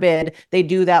God forbid they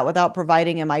do that without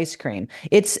providing him ice cream.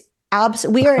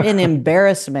 We are an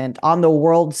embarrassment on the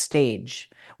world stage.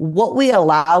 What we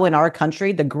allow in our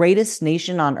country, the greatest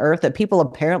nation on earth that people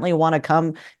apparently want to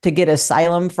come to get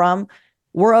asylum from,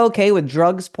 we're okay with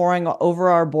drugs pouring over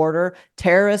our border,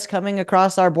 terrorists coming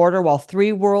across our border while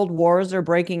 3 world wars are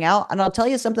breaking out. And I'll tell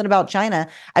you something about China.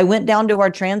 I went down to our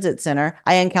transit center.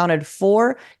 I encountered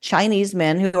 4 Chinese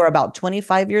men who are about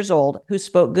 25 years old who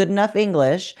spoke good enough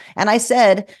English. And I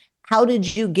said, "How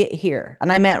did you get here?"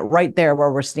 And I meant right there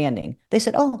where we're standing. They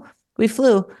said, "Oh, we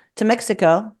flew to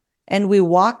Mexico and we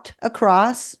walked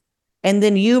across and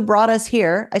then you brought us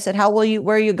here." I said,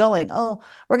 where are you going?" "Oh,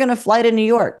 we're going to fly to New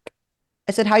York."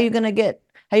 I said, how are you going to get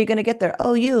there?"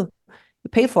 "Oh, you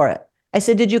pay for it." I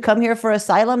said, "Did you come here for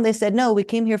asylum?" They said, "No, we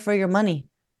came here for your money."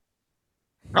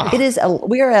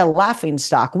 We are a laughing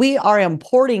stock. We are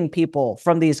importing people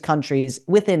from these countries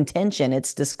with intention.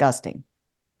 It's disgusting.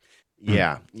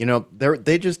 Yeah,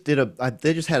 they just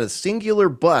had a singular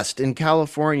bust in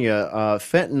California,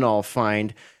 fentanyl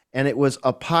find, and it was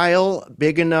a pile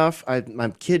big enough. I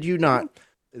kid you not.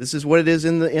 This is what it is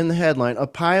in the headline: a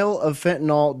pile of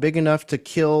fentanyl big enough to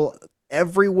kill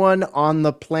everyone on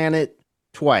the planet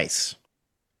twice.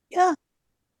 Yeah,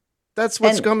 that's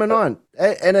what's going on,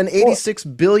 and an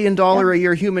 $86 billion a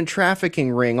year human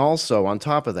trafficking ring also on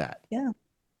top of that. Yeah.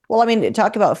 Well, I mean,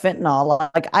 talk about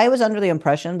fentanyl. Like, I was under the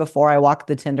impression before I walked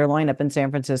the Tenderloin up in San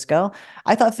Francisco,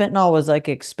 I thought fentanyl was like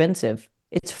expensive.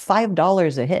 It's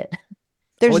 $5 a hit.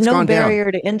 There's no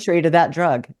barrier to entry to that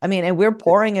drug. I mean, and we're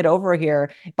pouring it over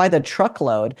here by the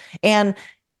truckload. And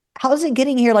how's it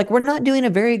getting here? Like, we're not doing a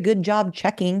very good job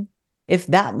checking if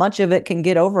that much of it can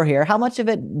get over here. How much of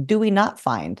it do we not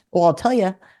find? Well, I'll tell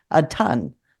you, a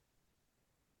ton.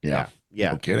 Yeah.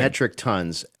 No metric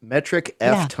tons,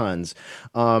 tons.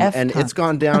 And it's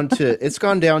gone down to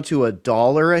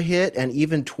 $1 a hit and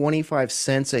even 25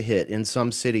 cents a hit in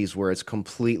some cities where it's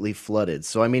completely flooded.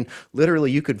 So I mean, literally,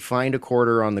 you could find a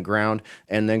quarter on the ground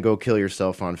and then go kill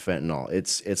yourself on fentanyl.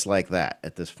 It's like that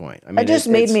at this point. I mean, it just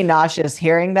made me nauseous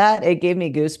hearing that. It gave me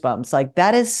goosebumps. Like,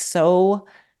 that is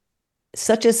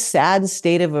such a sad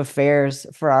state of affairs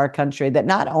for our country, that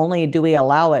not only do we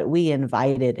allow it, we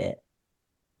invited it.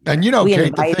 And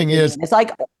Kate, the thing is, it's like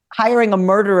hiring a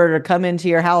murderer to come into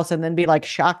your house and then be like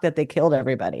shocked that they killed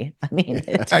everybody. I mean,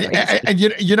 it's and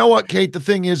you know what, Kate, the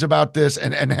thing is about this,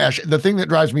 and Hash, the thing that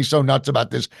drives me so nuts about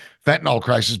this fentanyl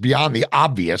crisis beyond the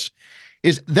obvious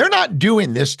is they're not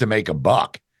doing this to make a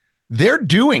buck. They're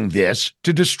doing this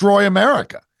to destroy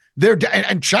America.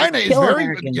 And China is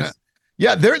very,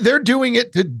 they're doing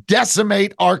it to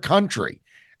decimate our country,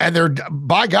 and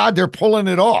they're pulling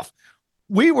it off.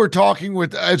 We were talking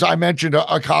with, as I mentioned,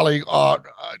 a colleague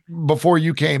before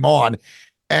you came on,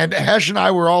 and Hesh and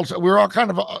I were all kind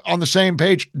of on the same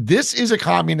page. This is a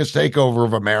communist takeover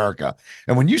of America.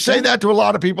 And when you say that to a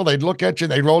lot of people, they'd look at you,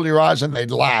 they'd roll your eyes, and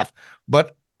they'd laugh.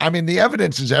 But I mean, the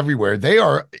evidence is everywhere. They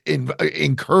are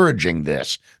encouraging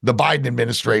this. The Biden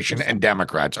administration and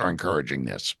Democrats are encouraging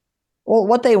this. Well,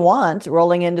 what they want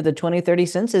rolling into the 2030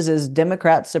 census is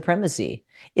Democrat supremacy.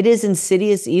 It is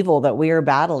insidious evil that we are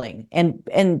battling.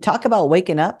 And talk about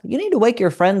waking up. You need to wake your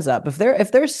friends up.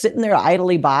 If they're sitting there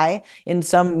idly by in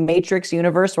some matrix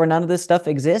universe where none of this stuff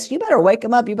exists, you better wake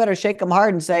them up. You better shake them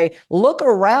hard and say, look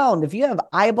around. If you have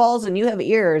eyeballs and you have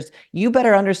ears, you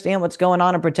better understand what's going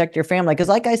on and protect your family. Because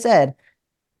like I said,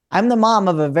 I'm the mom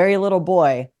of a very little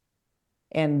boy.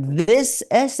 And this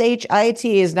SHIT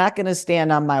is not going to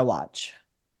stand on my watch.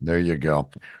 There you go.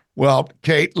 Well,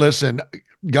 Kate, listen,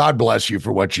 God bless you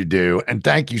for what you do. And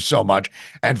thank you so much.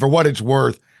 And for what it's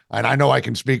worth, and I know I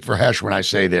can speak for Hesh when I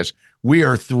say this, we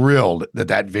are thrilled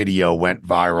that video went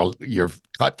viral, your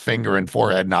cut finger and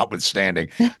forehead notwithstanding.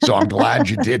 So I'm glad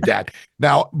you did that.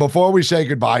 Now, before we say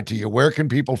goodbye to you, where can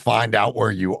people find out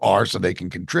where you are so they can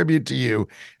contribute to you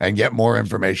and get more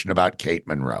information about Kate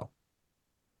Monroe?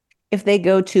 If they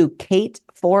go to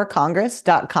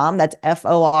kate4congress.com, that's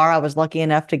FOR. I was lucky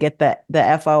enough to get the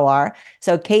FOR.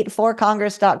 So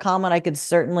kate4congress.com, and I could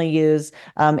certainly use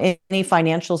any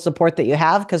financial support that you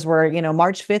have, because we're,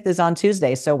 March 5th is on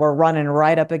Tuesday. So we're running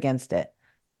right up against it.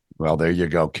 Well, there you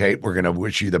go, Kate. We're going to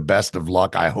wish you the best of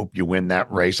luck. I hope you win that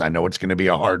race. I know it's going to be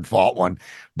a hard-fought one,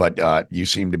 but you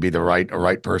seem to be the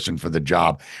right person for the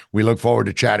job. We look forward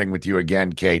to chatting with you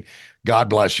again, Kate.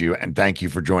 God bless you, and thank you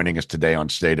for joining us today on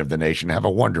State of the Nation. Have a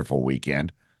wonderful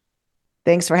weekend.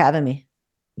 Thanks for having me.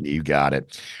 You got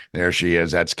it. There she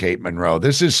is. That's Kate Monroe.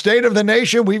 This is State of the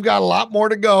Nation. We've got a lot more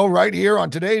to go right here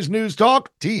on today's News Talk,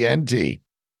 TNT.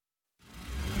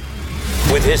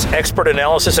 With his expert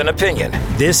analysis and opinion,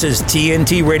 this is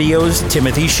TNT Radio's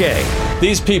Timothy Shea.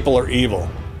 These people are evil.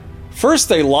 First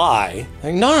they lie.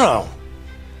 Like, no.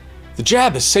 The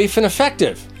jab is safe and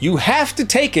effective. You have to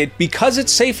take it because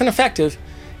it's safe and effective.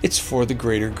 It's for the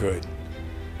greater good.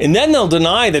 And then they'll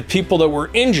deny that people that were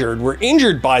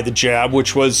injured by the jab,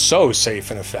 which was so safe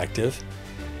and effective.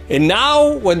 And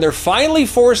now, when they're finally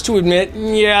forced to admit,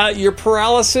 your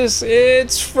paralysis,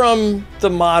 it's from the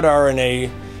mod RNA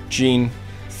gene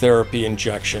therapy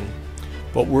injection.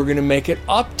 But we're going to make it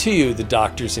up to you, the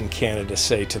doctors in Canada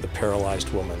say to the paralyzed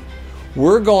woman.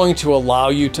 We're going to allow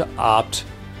you to opt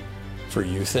for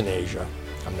euthanasia.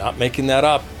 I'm not making that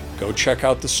up. Go check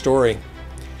out the story.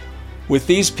 With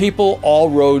these people, all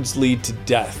roads lead to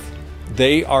death.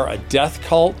 They are a death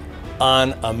cult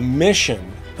on a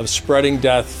mission of spreading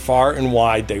death far and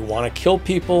wide. They want to kill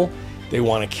people. They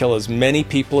want to kill as many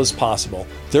people as possible.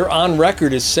 They're on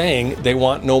record as saying they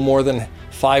want no more than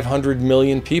 500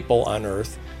 million people on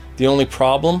Earth. The only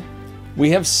problem? We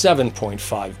have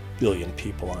 7.5 billion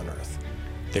people on Earth.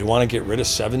 They want to get rid of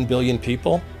 7 billion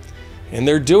people? And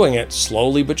they're doing it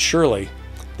slowly but surely.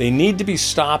 They need to be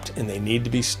stopped, and they need to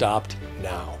be stopped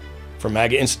now. From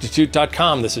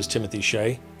MAGAInstitute.com, this is Timothy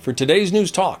Shea for today's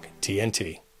News Talk,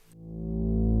 TNT.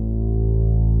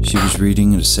 She was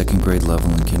reading at a second grade level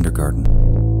in kindergarten.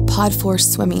 Pod force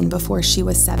swimming before she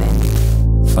was 7.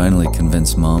 Finally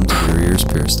convinced mom to get her ears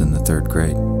pierced in the 3rd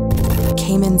grade.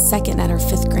 Came in second at her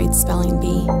 5th grade spelling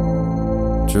bee.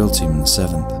 Drill team in the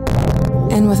 7th.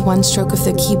 And with one stroke of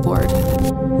the keyboard,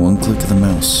 one click of the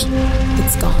mouse,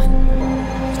 it's gone.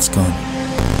 It's gone.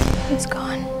 It's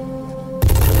gone.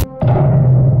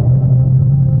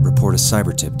 Report a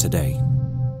cyber tip today.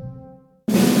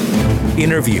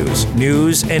 Interviews,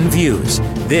 news, and views.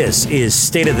 This is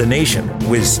State of the Nation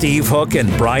with Steve Hook and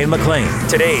Brian McLean.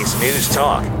 Today's News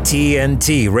Talk,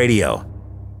 TNT Radio.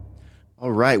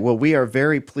 All right. Well, we are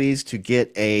very pleased to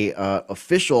get a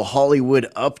official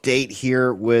Hollywood update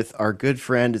here with our good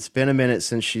friend. It's been a minute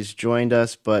since she's joined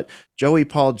us, but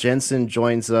Paul Jensen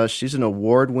joins us. She's an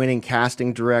award-winning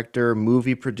casting director,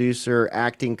 movie producer,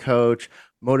 acting coach,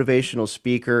 motivational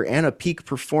speaker, and a peak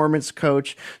performance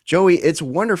coach. Joey, it's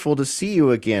wonderful to see you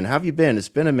again. How have you been? It's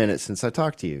been a minute since I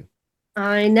talked to you.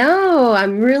 I know.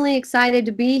 I'm really excited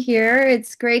to be here.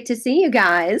 It's great to see you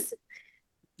guys.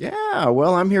 Yeah,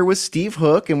 well, I'm here with Steve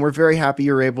Hook, and we're very happy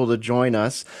you're able to join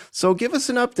us. So give us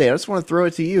an update. I just want to throw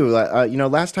it to you.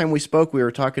 Last time we spoke, we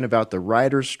were talking about the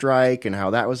writer's strike and how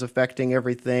that was affecting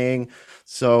everything.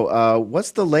 So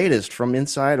what's the latest from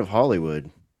inside of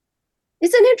Hollywood?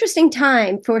 It's an interesting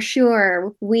time for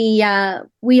sure. We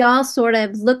all sort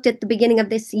of looked at the beginning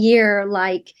of this year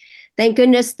like, thank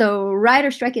goodness the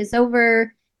writer's strike is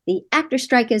over. The actor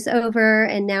strike is over,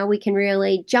 and now we can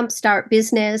really jumpstart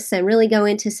business and really go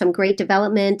into some great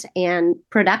development and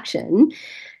production.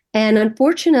 And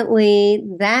unfortunately,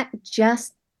 that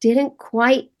just didn't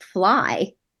quite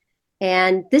fly.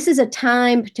 And this is a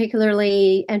time,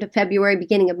 particularly end of February,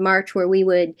 beginning of March, where we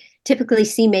would typically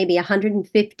see maybe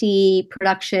 150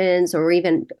 productions or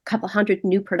even a couple hundred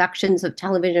new productions of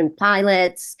television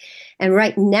pilots. And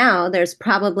right now, there's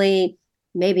probably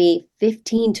maybe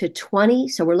 15 to 20.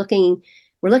 So we're looking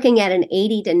at an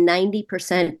 80 to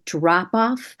 90% drop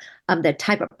off of the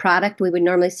type of product we would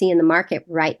normally see in the market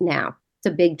right now. It's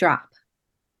a big drop.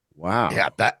 Wow. Yeah,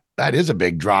 that is a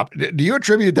big drop. Do you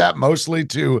attribute that mostly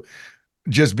to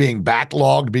just being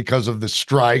backlogged because of the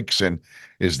strikes? And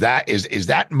is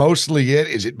that mostly it?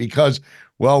 Is it because,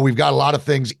 well, we've got a lot of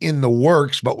things in the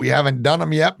works, but we haven't done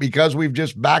them yet because we've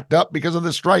just backed up because of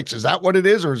the strikes? Is that what it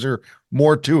is, or is there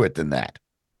more to it than that?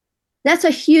 That's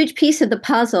a huge piece of the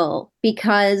puzzle,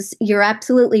 because you're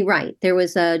absolutely right. There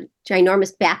was a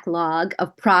ginormous backlog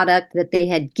of product that they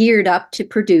had geared up to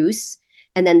produce,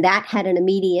 and then that had an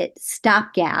immediate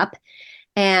stopgap.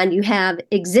 And you have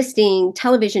existing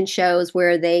television shows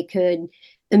where they could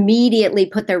immediately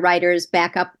put their writers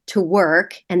back up to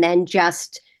work and then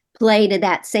just play to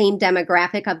that same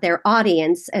demographic of their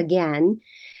audience again.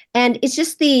 And it's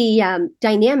just the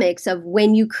dynamics of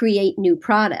when you create new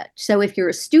product. So if you're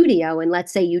a studio, and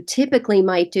let's say you typically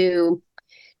might do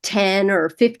 10 or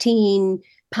 15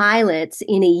 pilots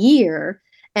in a year,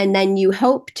 and then you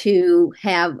hope to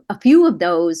have a few of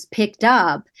those picked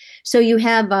up. So you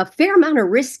have a fair amount of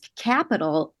risk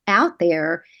capital out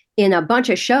there in a bunch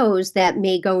of shows that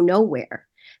may go nowhere.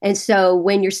 And so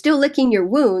when you're still licking your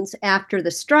wounds after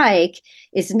the strike,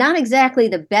 it's not exactly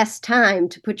the best time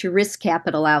to put your risk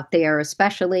capital out there,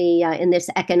 especially in this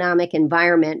economic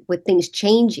environment with things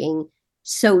changing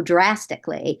so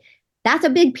drastically. That's a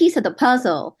big piece of the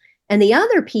puzzle. And the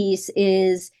other piece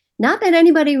is not that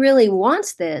anybody really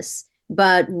wants this,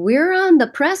 but we're on the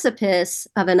precipice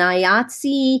of an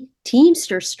IATSE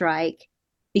Teamster strike,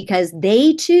 because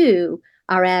they too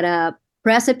are at a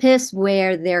precipice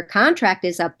where their contract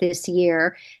is up this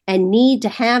year and need to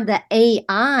have the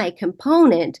AI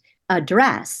component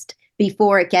addressed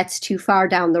before it gets too far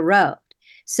down the road.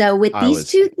 So with these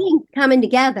two things coming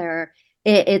together,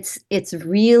 it's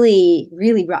really,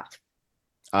 really rough.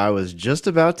 I was just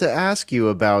about to ask you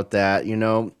about that.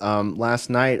 Last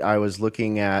night I was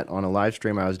looking at, on a live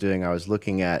stream I was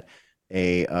looking at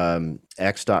a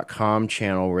X.com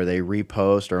channel where they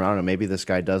repost, or I don't know, maybe this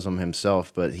guy does them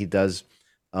himself, but he does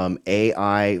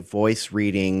AI voice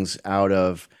readings out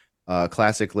of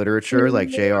classic literature like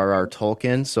J.R.R.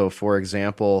 Tolkien. So for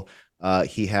example,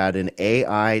 he had an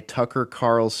AI Tucker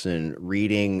Carlson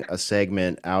reading a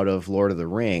segment out of Lord of the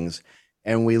Rings,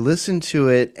 and we listened to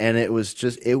it, and it was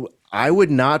just, I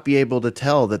would not be able to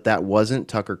tell that wasn't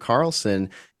Tucker Carlson.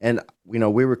 And,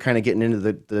 we were kind of getting into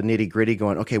the nitty gritty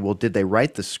going, okay, well, did they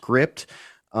write the script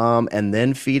and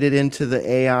then feed it into the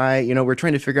AI? We're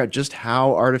trying to figure out just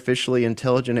how artificially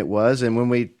intelligent it was. And when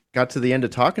we got to the end of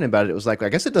talking about it was like, I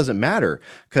guess it doesn't matter,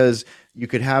 because you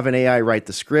could have an AI write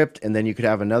the script, and then you could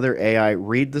have another AI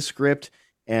read the script,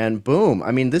 and boom.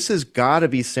 I mean, this has got to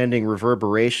be sending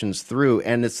reverberations through.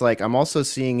 And it's like, I'm also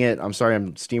seeing it, I'm sorry,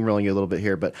 I'm steamrolling you a little bit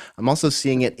here, but I'm also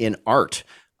seeing it in art.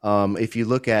 If you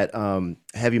look at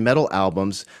heavy metal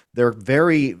albums, they're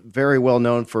very, very well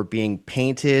known for being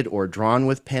painted or drawn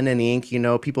with pen and ink. You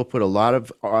know, people put a lot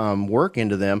of work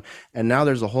into them, and now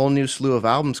there's a whole new slew of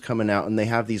albums coming out, and they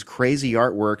have these crazy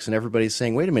artworks, and everybody's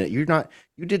saying, "Wait a minute, you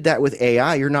did that with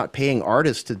AI. You're not paying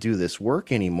artists to do this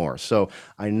work anymore." So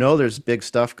I know there's big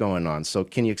stuff going on. So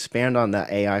can you expand on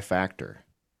that AI factor?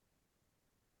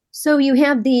 So you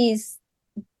have these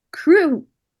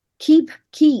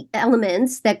key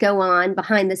elements that go on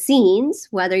behind the scenes,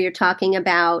 whether you're talking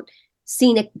about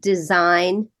scenic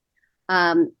design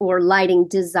or lighting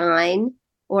design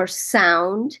or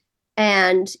sound,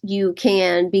 and you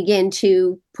can begin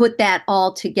to put that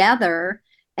all together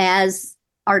as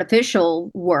artificial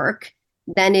work,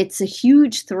 then it's a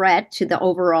huge threat to the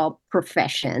overall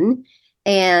profession.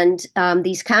 And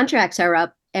these contracts are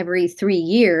up every 3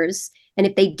 years. And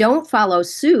if they don't follow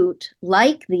suit,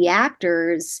 like the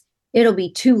actors, it'll be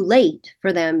too late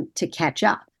for them to catch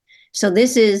up. So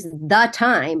this is the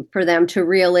time for them to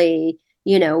really,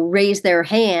 raise their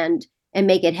hand and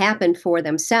make it happen for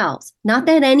themselves. Not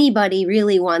that anybody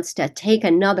really wants to take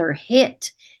another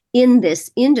hit in this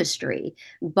industry,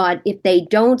 but if they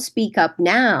don't speak up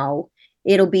now,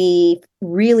 it'll be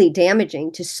really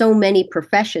damaging to so many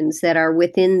professions that are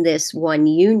within this one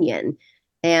union.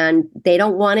 And they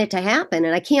don't want it to happen.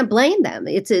 And I can't blame them.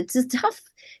 It's a tough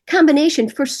combination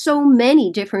for so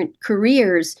many different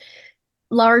careers.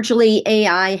 Largely,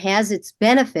 AI has its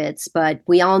benefits, but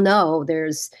we all know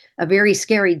there's a very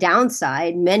scary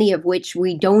downside, many of which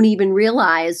we don't even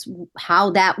realize how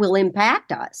that will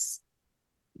impact us.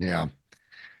 Yeah.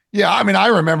 Yeah, I mean, I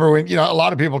remember when, a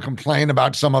lot of people complain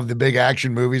about some of the big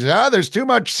action movies. There's too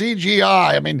much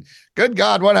CGI. I mean, good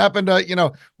God, what happened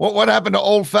to, what happened to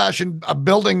old-fashioned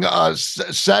building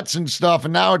sets and stuff,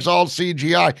 and now it's all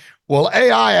CGI. Well,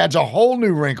 AI adds a whole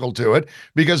new wrinkle to it,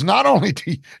 because not only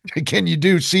can you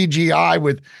do CGI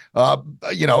with,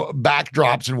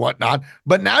 backdrops and whatnot,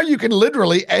 but now you can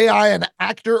literally AI an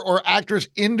actor or actress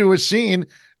into a scene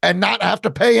and not have to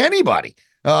pay anybody.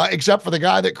 Except for the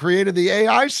guy that created the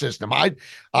AI system. I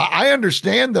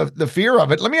understand the fear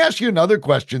of it. Let me ask you another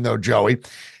question, though, Joey.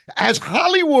 Has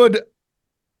Hollywood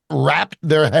wrapped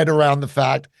their head around the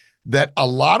fact that a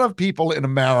lot of people in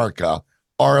America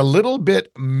are a little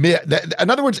bit, in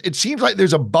other words, it seems like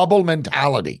there's a bubble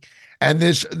mentality, and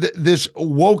this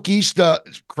wokeista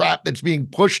crap that's being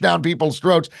pushed down people's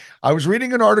throats. I was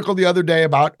reading an article the other day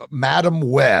about Madam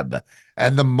Web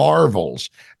and the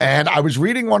Marvels, and I was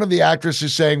reading one of the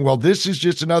actresses saying, well, this is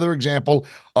just another example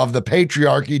of the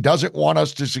patriarchy doesn't want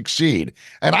us to succeed.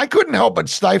 And I couldn't help but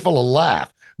stifle a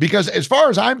laugh, because as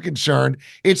far as I'm concerned,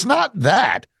 it's not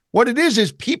that. What it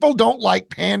is people don't like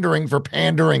pandering for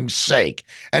pandering's sake.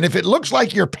 And if it looks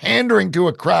like you're pandering to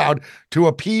a crowd to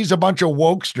appease a bunch of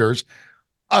wokesters,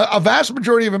 a vast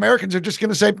majority of Americans are just going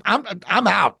to say, I'm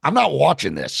out. I'm not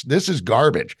watching this. This is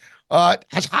garbage.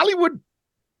 Has Hollywood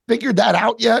figured that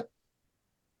out yet?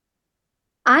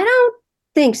 I don't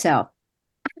think so.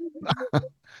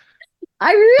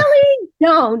 I really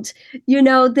don't.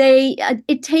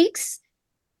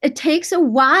 It takes a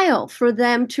while for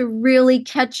them to really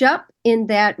catch up in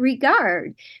that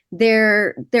regard.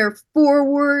 They're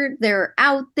forward, they're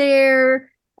out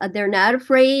there, they're not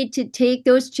afraid to take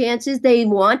those chances. They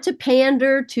want to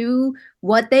pander to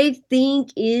what they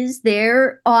think is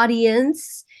their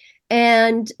audience.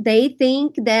 And they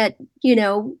think that,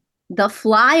 the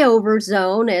flyover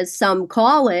zone, as some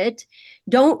call it,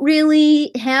 don't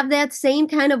really have that same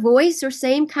kind of voice or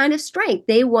same kind of strength.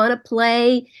 They want to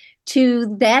play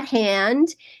to that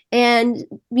hand, and,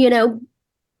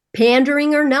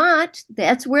 pandering or not,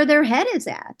 that's where their head is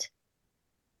at.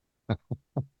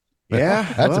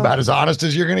 Yeah, that's about as honest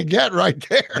as you're going to get right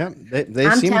there. Yeah, they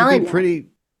seem to be pretty.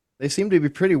 They seem to be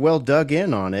pretty well dug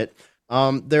in on it.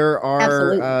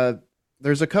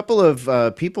 There's a couple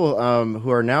of people who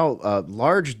are now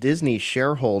large Disney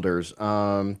shareholders.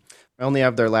 I only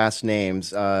have their last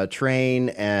names, Train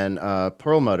and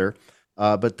Perlmutter,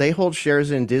 but they hold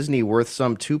shares in Disney worth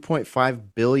some $2.5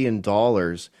 billion.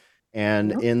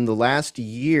 And in the last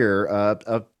year,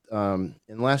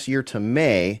 to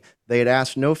May, they had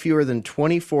asked no fewer than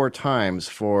 24 times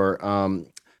for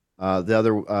the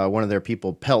other one of their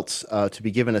people, Peltz, to be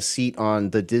given a seat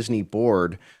on the Disney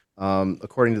board.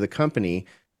 According to the company,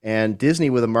 and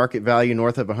Disney, with a market value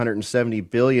north of 170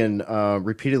 billion,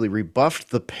 repeatedly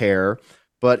rebuffed the pair.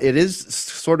 But it is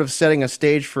sort of setting a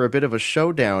stage for a bit of a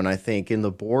showdown, I think, in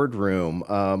the boardroom.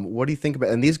 What do you think about?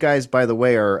 And these guys, by the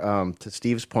way, are to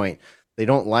Steve's point, they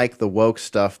don't like the woke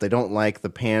stuff. They don't like the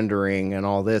pandering and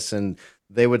all this, and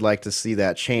they would like to see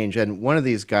that change. And one of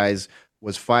these guys,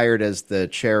 was fired as the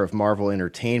chair of Marvel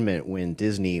Entertainment when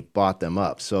Disney bought them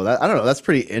up. So that, I don't know, that's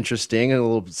pretty interesting and a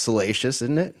little salacious,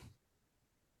 isn't it?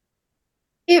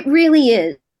 It really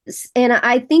is. And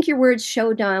I think your words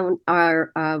showdown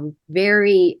are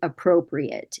very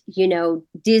appropriate. You know,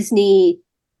 Disney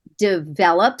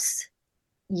develops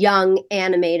young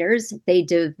animators, they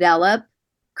develop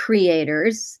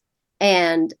creators,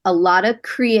 and a lot of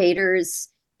creators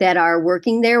that are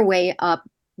working their way up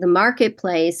the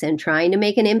marketplace and trying to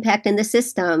make an impact in the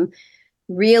system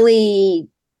really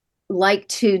like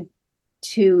to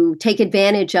take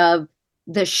advantage of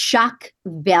the shock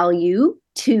value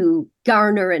to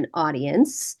garner an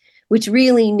audience, which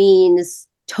really means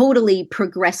totally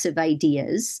progressive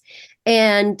ideas.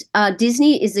 And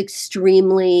Disney is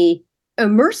extremely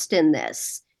immersed in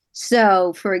this.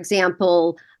 So, for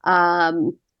example,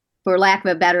 for lack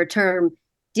of a better term,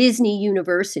 Disney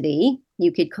University,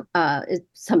 you could,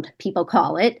 some people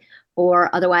call it,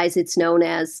 or otherwise it's known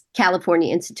as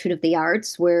California Institute of the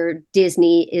Arts, where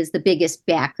Disney is the biggest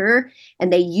backer.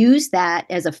 And they use that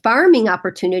as a farming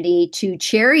opportunity to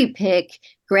cherry pick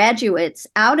graduates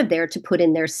out of there to put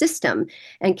in their system.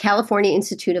 And California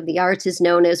Institute of the Arts is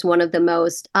known as one of the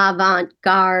most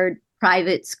avant-garde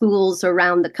private schools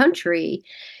around the country.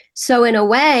 So in a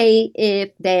way,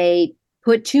 if they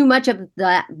put too much of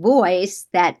that voice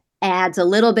that adds a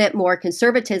little bit more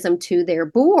conservatism to their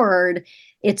board,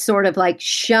 it's sort of like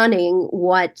shunning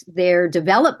what they're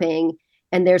developing.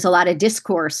 And there's a lot of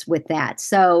discourse with that.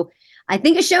 So I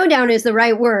think a showdown is the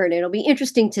right word. It'll be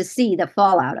interesting to see the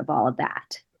fallout of all of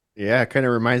that. Yeah, it kind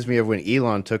of reminds me of when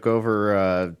Elon took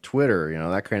over Twitter, you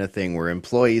know, that kind of thing where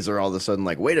employees are all of a sudden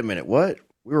like, wait a minute, what?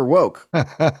 We were woke.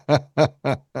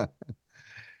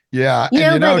 Yeah.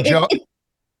 And Joe,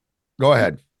 go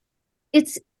ahead.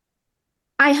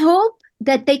 I hope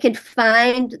that they can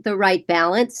find the right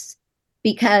balance,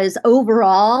 because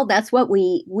overall, that's what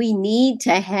we need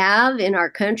to have in our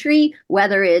country,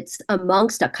 whether it's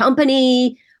amongst a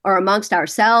company or amongst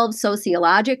ourselves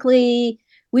sociologically.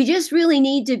 We just really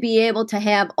need to be able to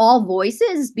have all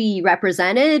voices be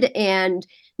represented and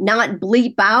not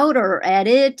bleep out or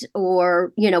edit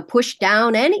or, push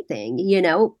down anything.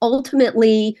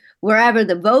 Ultimately, wherever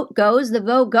the vote goes, the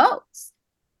vote goes.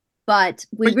 But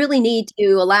we really need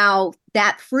to allow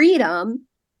that freedom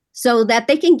so that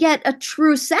they can get a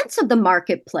true sense of the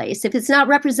marketplace if it's not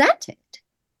represented.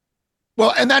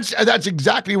 Well, and that's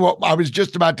exactly what I was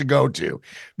just about to go to,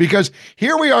 because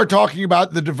here we are talking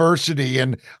about the diversity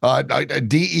and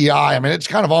DEI. I mean, it's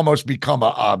kind of almost become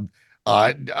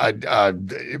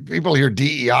people hear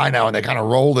DEI now and they kind of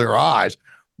roll their eyes.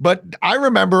 But I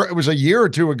remember it was a year or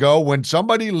two ago when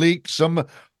somebody leaked some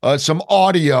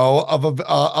audio of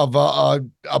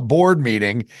a board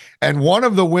meeting, and one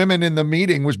of the women in the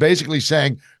meeting was basically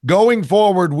saying, going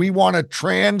forward, we want a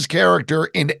trans character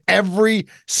in every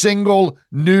single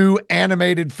new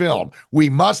animated film. We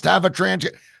must have a trans.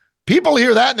 People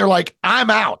hear that and they're like,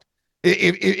 I'm out.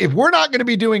 If we're not going to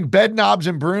be doing bed knobs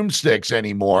and broomsticks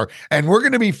anymore, and we're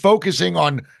going to be focusing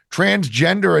on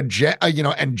transgender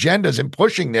agendas and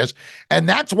pushing this, and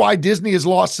that's why Disney has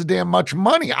lost so damn much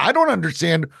money. I don't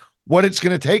understand what it's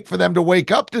going to take for them to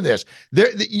wake up to this.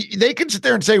 They can sit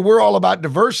there and say we're all about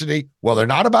diversity. Well, they're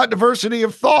not about diversity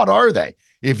of thought, are they?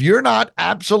 If you're not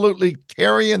absolutely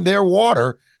carrying their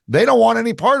water, they don't want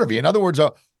any part of you. In other words,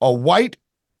 a white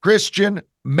Christian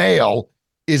male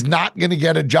is not going to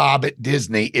get a job at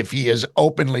Disney if he is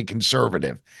openly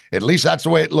conservative. At least that's the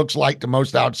way it looks like to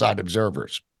most outside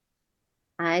observers.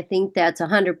 I think that's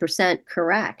 100%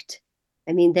 correct.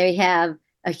 I mean, they have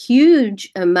a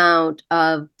huge amount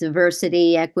of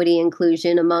diversity, equity,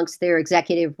 inclusion amongst their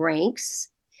executive ranks.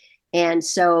 And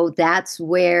so that's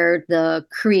where the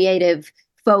creative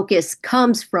focus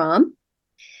comes from.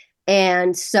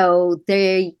 And so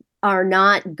they are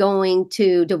not going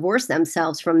to divorce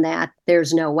themselves from that.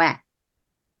 There's no way.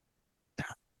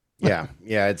 Yeah,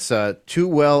 it's too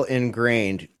well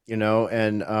ingrained,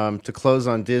 and to close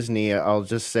on Disney, I'll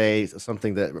just say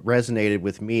something that resonated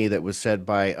with me that was said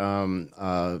by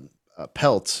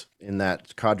Peltz in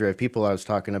that cadre of people I was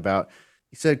talking about.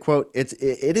 He said, quote, it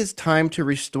is time to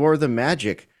restore the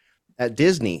magic at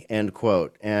Disney, end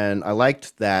quote. And I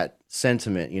liked that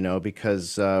sentiment,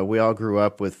 because we all grew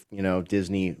up with,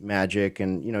 Disney magic,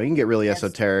 and, you can get really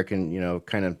esoteric and,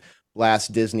 kind of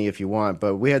blast Disney if you want,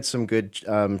 but we had some good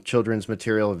children's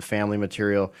material and family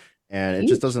material, and it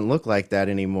just doesn't look like that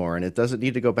anymore. And it doesn't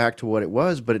need to go back to what it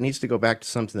was, but it needs to go back to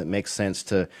something that makes sense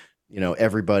to,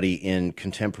 everybody in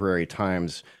contemporary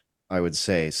times, I would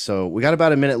say. So we got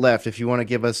about a minute left. If you want to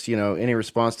give us, any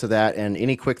response to that and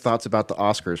any quick thoughts about the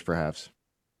Oscars, perhaps.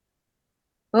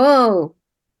 Oh,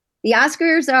 The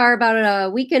Oscars are about a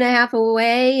week and a half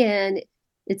away, and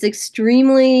it's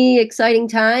extremely exciting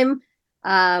time.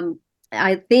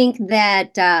 I think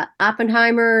that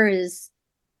Oppenheimer is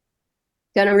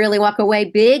going to really walk away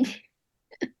big.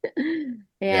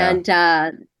 And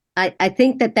I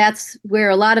think that that's where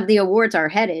a lot of the awards are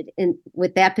headed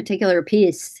with that particular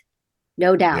piece.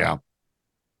 No doubt. Yeah.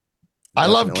 I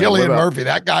love Cillian Murphy.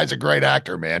 That guy's a great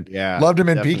actor, man. Yeah. Loved him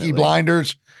in Peaky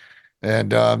Blinders.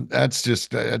 And that's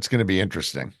going to be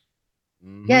interesting.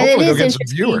 Yeah, hopefully it is they'll get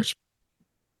some viewers.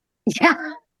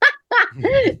 Yeah.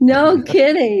 No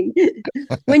kidding.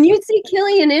 When you see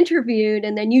Cillian interviewed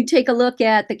and then you take a look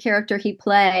at the character he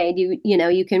played,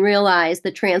 you can realize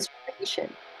the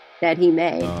transformation that he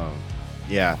made.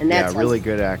 And that's really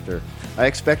good actor. I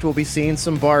expect we'll be seeing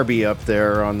some Barbie up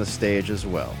there on the stage as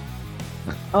well.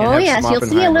 Oh yes, you'll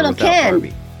see a little Ken.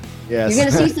 Barbie. Yes. You're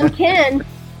going to see some Ken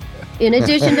in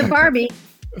addition to Barbie.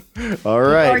 All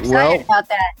right. People are excited about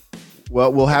that.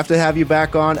 Well, we'll have to have you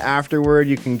back on afterward.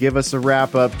 You can give us a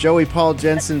wrap up. Joey, Paul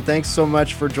Jensen, thanks so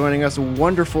much for joining us.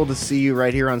 Wonderful to see you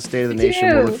right here on State of the Nation.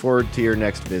 We'll look forward to your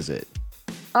next visit.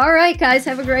 All right, guys.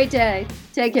 Have a great day.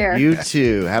 Take care. You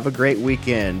too. Have a great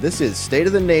weekend. This is State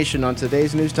of the Nation on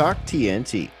today's News Talk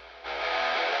TNT.